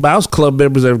Mickey Mouse Club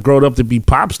members that have grown up to be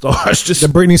pop stars. Just The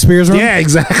Britney Spears room? yeah,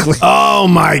 exactly. Oh,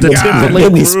 my The God. Timberlake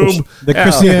Goodness. room. The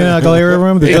Christina Aguilera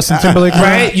room? The Justin Timberlake room?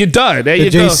 Right, you're done. There The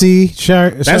you go.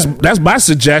 JC? That's my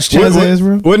suggestion. What is his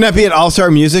room? Wouldn't that be at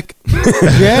All-Star Music?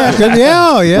 Yeah, good. Yeah,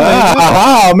 oh, yeah.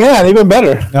 Oh, man, even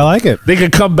better. I like it. They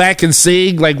could come back and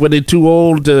sing like when they're too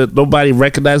old to nobody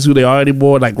recognize who they are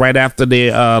anymore. Like right after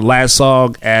their last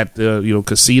song at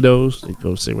casinos, they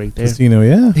go sit right there. Casino,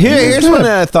 yeah. Here's one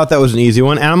that I thought that was an easy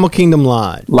one. Animal Kingdom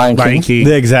Live. Lion King. Lion King.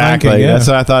 Exactly. Lion King, yeah. That's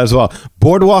what I thought as well.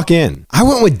 Boardwalk Inn. I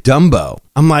went with Dumbo.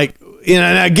 I'm like,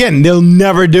 and again, they'll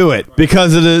never do it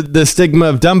because of the stigma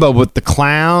of Dumbo with the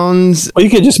clowns. Well, you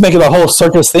could just make it a whole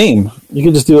circus theme. You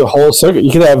could just do a whole circuit.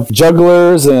 You could have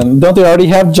jugglers, and don't they already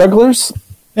have jugglers?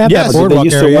 Yeah, Yes, that They boardwalk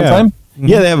used to area, one yeah. time.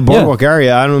 Yeah, they have a boardwalk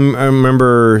area. I don't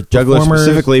remember jugglers Performers.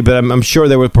 specifically, but I'm sure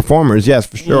there were performers. Yes,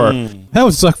 for sure. That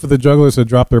would suck for the jugglers to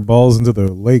drop their balls into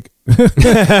the lake.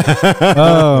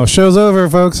 Oh, show's over,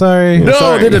 folks. Sorry. No,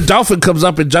 Sorry. then the dolphin comes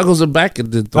up and juggles them back.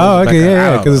 And then throws Oh, them okay, back yeah,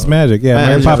 out. because it's magic. Yeah, Man,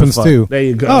 Mary that Poppins was fun. 2. There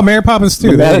you go. Oh, Mary Poppins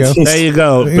 2. There you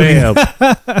go. There you go.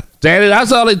 Bam. Danny,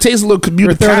 that's all it takes. A little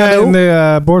We're throwing that in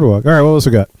communicado. the boardwalk. All right, what else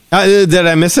we got? Did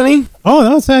I miss any? Oh,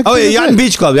 no, it's actually. Oh, yeah, Yacht and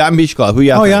Beach Club. Yacht and Beach Club. Who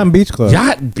you got? Oh, there? Yacht and Beach Club.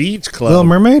 Yacht Beach Club. Little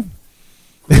Mermaid?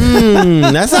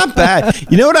 That's not bad.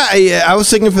 You know what I was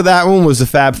thinking for that one was the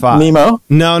Fab Five. Nemo?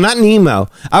 No, not Nemo.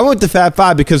 I went with the Fab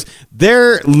Five because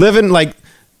they're living like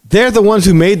they're the ones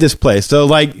who made this place. So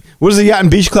like, what is the Yacht and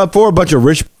Beach Club for? A bunch of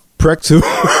rich pricks who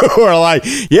are like,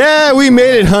 yeah, we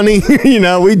made it, honey.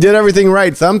 We did everything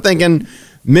right. So I'm thinking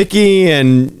Mickey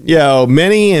and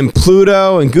Minnie and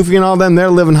Pluto and Goofy and all them. They're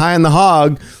living high in the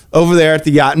hog over there at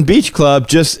the Yacht and Beach Club,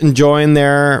 just enjoying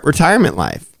their retirement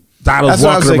life. Donald's That's what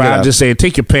I was walking thinking around of. just saying,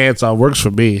 take your pants off. Works for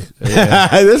me. Yeah.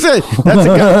 That's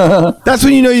it. That's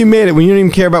when you know you made it. When you don't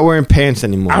even care about wearing pants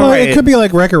anymore. All Well, right. it could be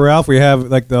like Wreck-It Ralph, where you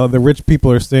have like the rich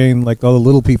people are staying, like all the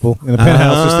little people in the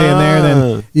penthouse are staying there. And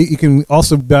then you can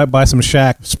also buy some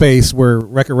shack space where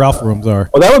Wreck-It Ralph rooms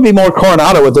are. Well, that would be more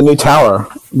Coronado with the new tower.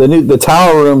 The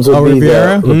tower rooms would be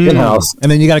Riviera? the penthouse.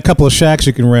 And then you got a couple of shacks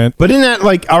you can rent. But isn't that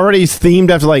like already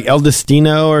themed after like El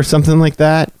Destino or something like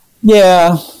that?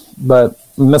 Yeah, but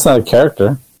that's not a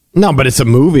character. No, but it's a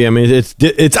movie. I mean, it's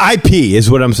IP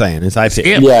is what I'm saying. It's IP.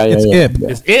 Ip. Yeah, It's yeah. Ip.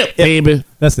 It's Ip, baby.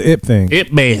 That's the Ip thing.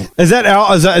 Ip man. Is that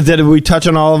all? Did we touch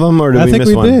on all of them, or did I we think miss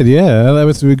we one? did, yeah. That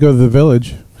was we go to the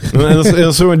village.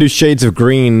 Let's want to do Shades of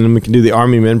Green, and we can do the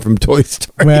Army Men from Toy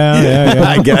Story. Well, yeah.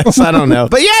 I guess I don't know,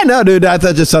 but yeah, no, dude, I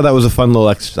just thought that was a fun little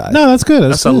exercise. No, that's good.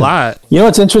 That's a good. lot. You know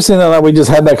what's interesting though, that we just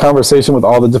had that conversation with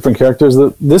all the different characters.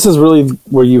 That this is really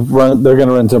where they're going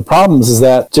to run into problems. Is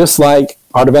that just like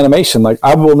Art of Animation? Like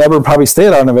I will never probably stay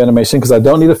at Art of Animation because I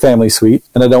don't need a family suite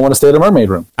and I don't want to stay at a mermaid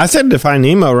room. I said Define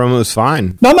Nemo room was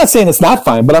fine. No, I'm not saying it's not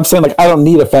fine, but I'm saying like I don't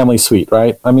need a family suite,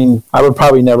 right? I mean, I would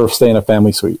probably never stay in a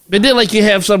family suite. But then, like, you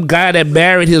have some guy that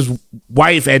married his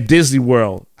wife at Disney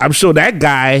World. I'm sure that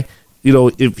guy,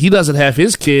 if he doesn't have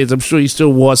his kids, I'm sure he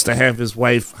still wants to have his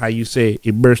wife, how you say,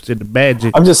 immersed in the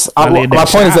magic. I'm just while they're in my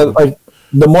point is that shower. like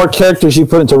the more characters you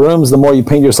put into rooms, the more you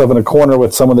paint yourself in a corner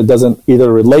with someone that doesn't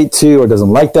either relate to or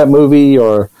doesn't like that movie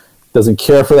or doesn't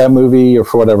care for that movie or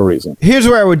for whatever reason. Here's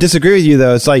where I would disagree with you,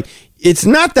 though. It's like, it's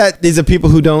not that these are people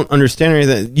who don't understand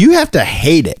anything. You have to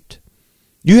hate it.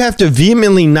 You have to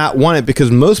vehemently not want it,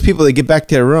 because most people that get back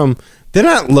to their room, they're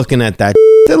not looking at that.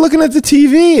 They're looking at the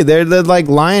TV. They're like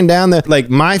lying down there. Like,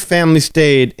 my family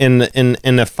stayed in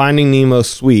the Finding Nemo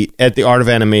suite at the Art of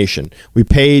Animation. We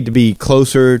paid to be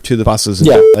closer to the buses and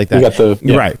stuff like that. We got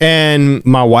the, Right. And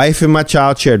my wife and my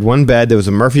child shared one bed. There was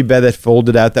a Murphy bed that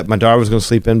folded out that my daughter was going to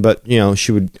sleep in, but,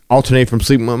 she would alternate from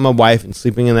sleeping with my wife and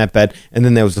sleeping in that bed. And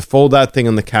then there was the fold out thing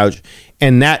on the couch.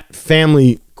 And that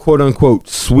family, quote unquote,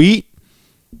 suite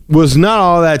was not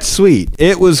all that sweet.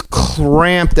 It was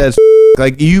cramped as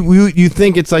like you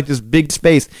think it's like this big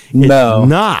space. It's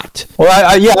not. Well,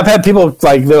 I've had people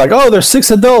like, they're like, oh, there's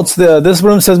 6 adults. This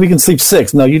room says we can sleep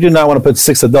 6. No, you do not want to put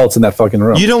 6 adults in that fucking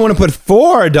room. You don't want to put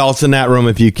 4 adults in that room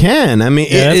if you can. I mean,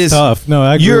 it is tough. No,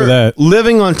 I agree with that. You're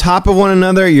living on top of one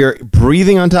another. You're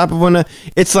breathing on top of one another.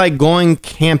 It's like going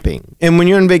camping. And when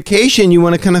you're on vacation, you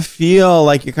want to kind of feel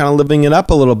like you're kind of living it up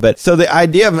a little bit. So the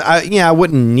idea of, I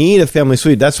wouldn't need a family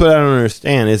suite. That's what I don't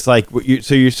understand. It's like,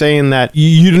 so you're saying that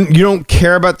you don't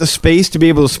care about the space to be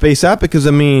able to space out? Because,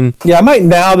 I mean... Yeah, I might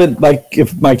now that, like,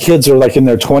 if my kids are, like, in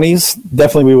their 20s,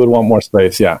 definitely we would want more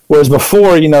space, yeah. Whereas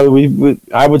before,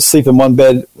 I would sleep in one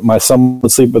bed, my son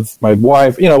would sleep with my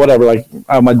wife, whatever. Like,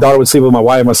 my daughter would sleep with my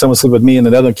wife, my son would sleep with me, and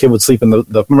the other kid would sleep in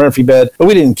the Murphy bed. But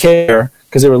we didn't care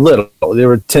because they were little. They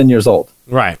were 10 years old.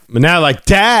 Right. But now, like,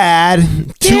 Dad,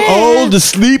 too old to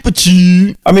sleep with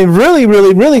you. I mean, really,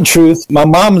 really, really truth. My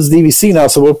mom is DVC now,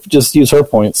 so we'll just use her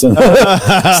points and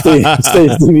stay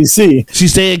DVC. She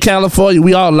stay in California.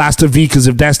 We all lost to Vikas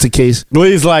if that's the case.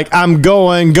 Lee's like, I'm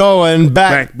going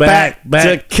back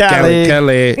to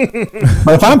Cali.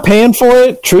 But if I'm paying for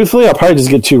it, truthfully, I'll probably just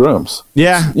get 2 rooms.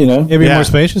 Yeah. Maybe more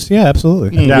spacious? Yeah,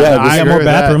 absolutely. I got agree more with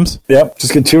bathrooms. That. Yep,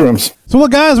 just get 2 rooms. So, well,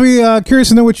 guys, we curious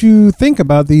to know what you think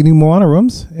about the new Moana rooms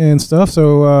and stuff.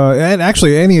 So, and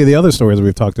actually any of the other stories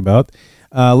we've talked about,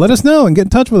 let us know and get in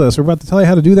touch with us. We're about to tell you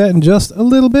how to do that in just a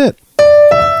little bit.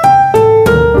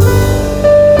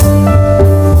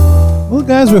 Well,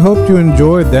 guys, we hope you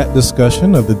enjoyed that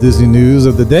discussion of the Disney news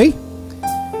of the day.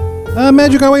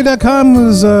 MagicOurWay.com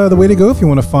is the way to go if you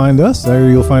want to find us. There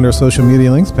you'll find our social media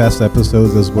links, past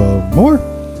episodes as well, more.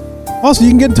 Also,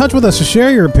 you can get in touch with us to share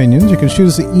your opinions. You can shoot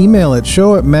us an email at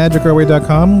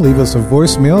show@magicourway.com, leave us a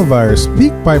voicemail via our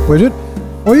SpeakPipe widget,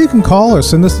 or you can call or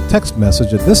send us a text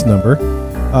message at this number,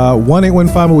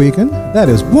 1-815-A-WEEKEND. That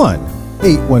is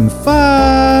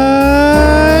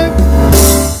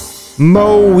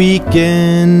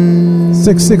 1-815-MO-WEEKEND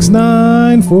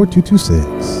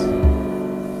 669-4226.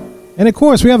 And of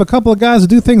course, we have a couple of guys that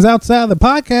do things outside of the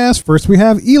podcast. First, we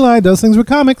have Eli does things with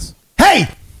comics. Hey,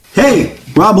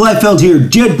 Rob Liefeld here.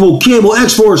 Deadpool, Cable,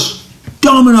 X-Force,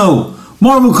 Domino,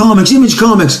 Marvel Comics, Image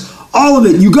Comics, all of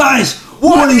it. You guys,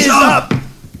 what is up?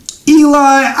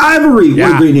 Eli Ivory.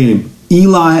 What a great name.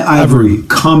 Eli Ivory,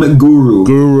 comic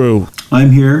guru.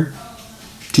 I'm here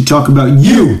to talk about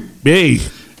you. Me.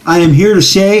 I am here to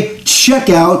say, check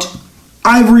out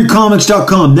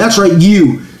ivorycomics.com. That's right,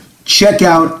 you. Check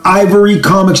out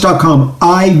ivorycomics.com.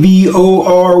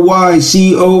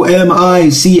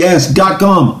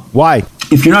 ivorycomics.com. Why?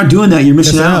 If you're not doing that, you're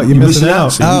missing out. You're missing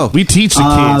out. Oh. We teach the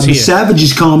kids the here.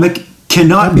 Savages comic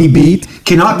cannot be beat,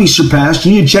 cannot be surpassed.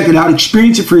 You need to check it out,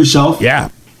 experience it for yourself. Yeah.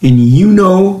 And you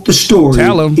know the story.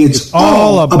 Tell 'em. It's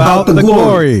all about the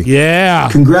glory. Yeah.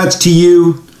 Congrats to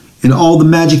you and all the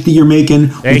magic that you're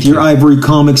making with your Ivory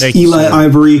Comics. Thank you, Eli sir.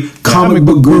 Ivory, comic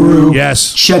book guru.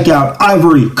 Yes. Check out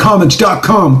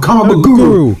ivorycomics.com, comic book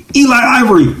guru. Eli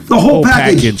Ivory, the whole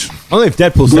package. Only if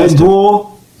Deadpool says to.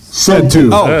 Deadpool said to.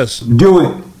 Oh. Yes. Do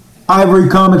it.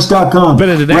 ivorycomics.com.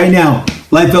 Better than that. Right now.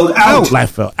 Liefeld out.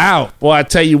 Liefeld out. Boy, I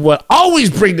tell you what, always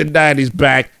bring the 90s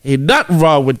back. Ain't nothing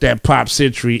wrong with that Pop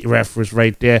Century reference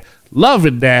right there.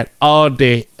 Loving that all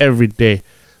day, every day.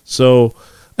 So,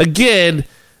 again,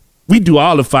 we do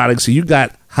all the phonics. So you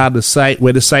got how the site,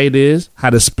 where the site is, how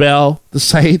to spell the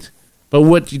site. But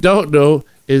what you don't know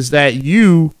is that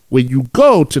you, when you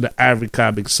go to the Ivory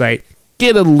Comics site,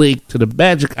 get a link to the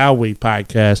Magic Our Way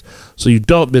podcast so you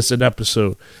don't miss an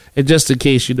episode. And just in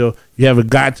case, you haven't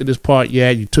got to this part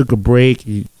yet, you took a break,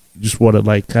 you just want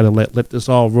to kind of let this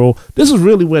all roll. This is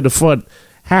really where the fun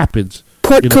happens.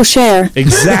 Put kosher.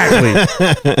 Exactly.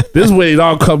 This is when it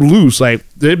all come loose. Like,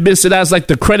 they're missing out. It's like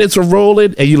the credits are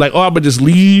rolling, and you're like, oh, I'm going to just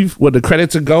leave when the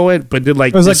credits are going. But then,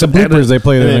 like, It was like the bloopers they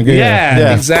played in the game.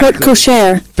 Yeah, exactly. Put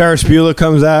kosher. Ferris Bueller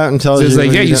comes out and tells So you. it's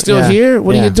like, yeah, you still here?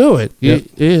 What are you doing? Yep.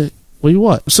 Yeah. What do you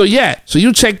want? So, yeah. So,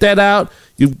 you check that out.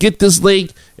 You get this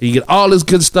link, and you get all this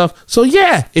good stuff. So,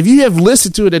 yeah, if you have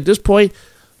listened to it at this point,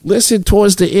 listen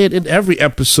towards the end in every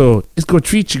episode. It's going to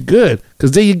treat you good,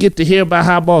 because then you get to hear about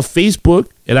how I'm on Facebook,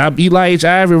 and I'm Eli H.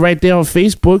 Ivory right there on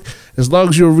Facebook. As long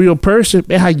as you're a real person,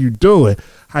 man, how you doing?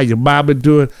 How your mama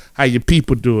doing? How your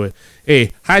people doing?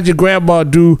 Hey, how'd your grandma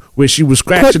do when she was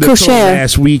scratching her toe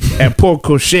last week at Port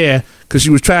Cochere because she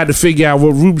was trying to figure out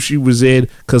what room she was in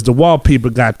because the wallpaper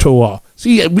got tore off?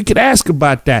 See, we could ask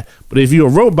about that, but if you're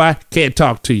a robot, can't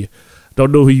talk to you.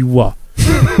 Don't know who you are.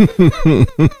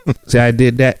 See, I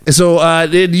did that. So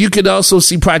then you can also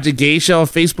see Project Geisha on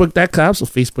Facebook.com. So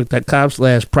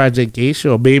Facebook.com/Project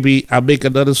Geisha. Or maybe I'll make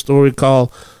another story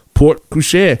called Port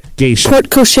Cochere Geisha. Port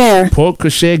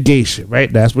Cochere Geisha,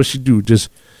 right? That's what she do. Just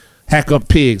hack up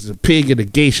pigs. A pig in a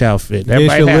geisha outfit. That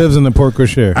Geisha lives in the Port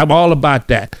Cochere. I'm all about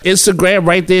that. Instagram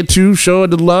right there too, showing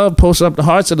the love, posting up the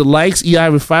hearts and the likes.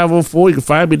 EI504. You can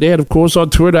find me there. And of course on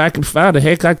Twitter, I can find a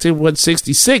Hancocktail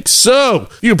 166. So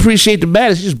you appreciate the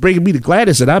madness. You're just bringing me to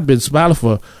Gladys, and I've been smiling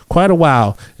for quite a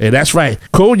while. And that's right.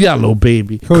 Code Yellow,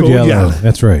 baby. Code Yellow.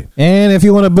 That's right. And if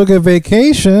you want to book a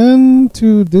vacation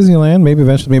to Disneyland, maybe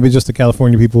eventually, maybe just the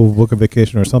California people book a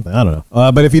vacation or something. I don't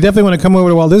know. But if you definitely want to come over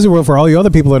to Walt Disney World for all you other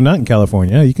people that are not in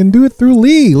California, you can do it through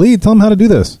Lee. Lee, tell them how to do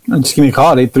this. Just give me a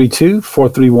call at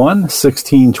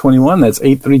 832-431-1621. That's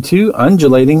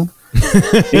 832-undulating.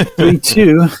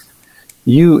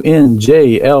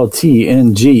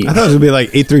 832-UNJLTNG. I thought it was going to be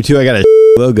like 832, I got a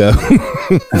logo.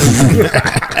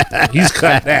 He's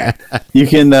cut that. You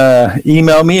can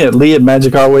email me at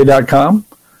lee@magicourway.com.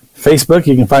 Facebook,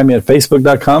 you can find me at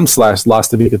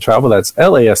facebook.com/Lastovica Travel. That's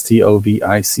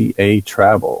LASTOVICA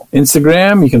Travel.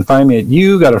 Instagram, you can find me at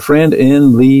You Got a Friend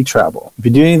in Lee Travel. If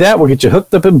you do any of that, we'll get you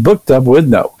hooked up and booked up with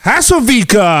No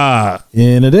Hasselvika.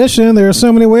 In addition, there are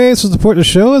so many ways to support the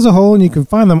show as a whole, and you can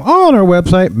find them all on our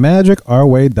website,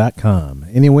 magicourway.com.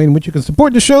 Any way in which you can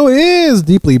support the show is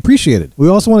deeply appreciated. We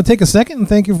also want to take a second and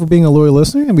thank you for being a loyal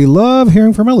listener, and we love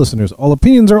hearing from our listeners. All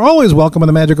opinions are always welcome on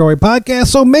the Magic Our Way podcast,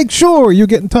 so make sure you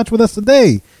get in touch with us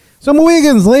today. So,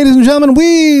 Mohegans, ladies and gentlemen,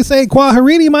 we say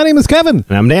Kwaharini. My name is Kevin.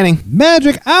 And I'm Danny.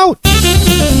 Magic out.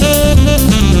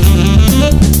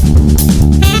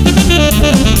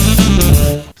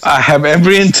 I have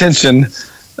every intention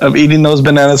of eating those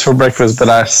bananas for breakfast, but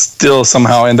I still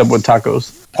somehow end up with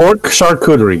tacos. Pork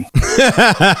charcuterie.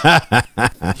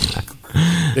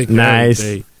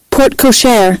 Nice. Port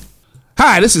Cochere.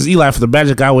 Hi, this is Eli from the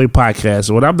Magic Our Way podcast.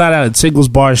 And when I'm not out at Singles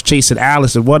Bars chasing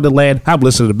Alice in Wonderland, I'm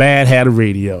listening to Mad Hatter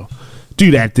Radio.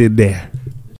 Do that then there.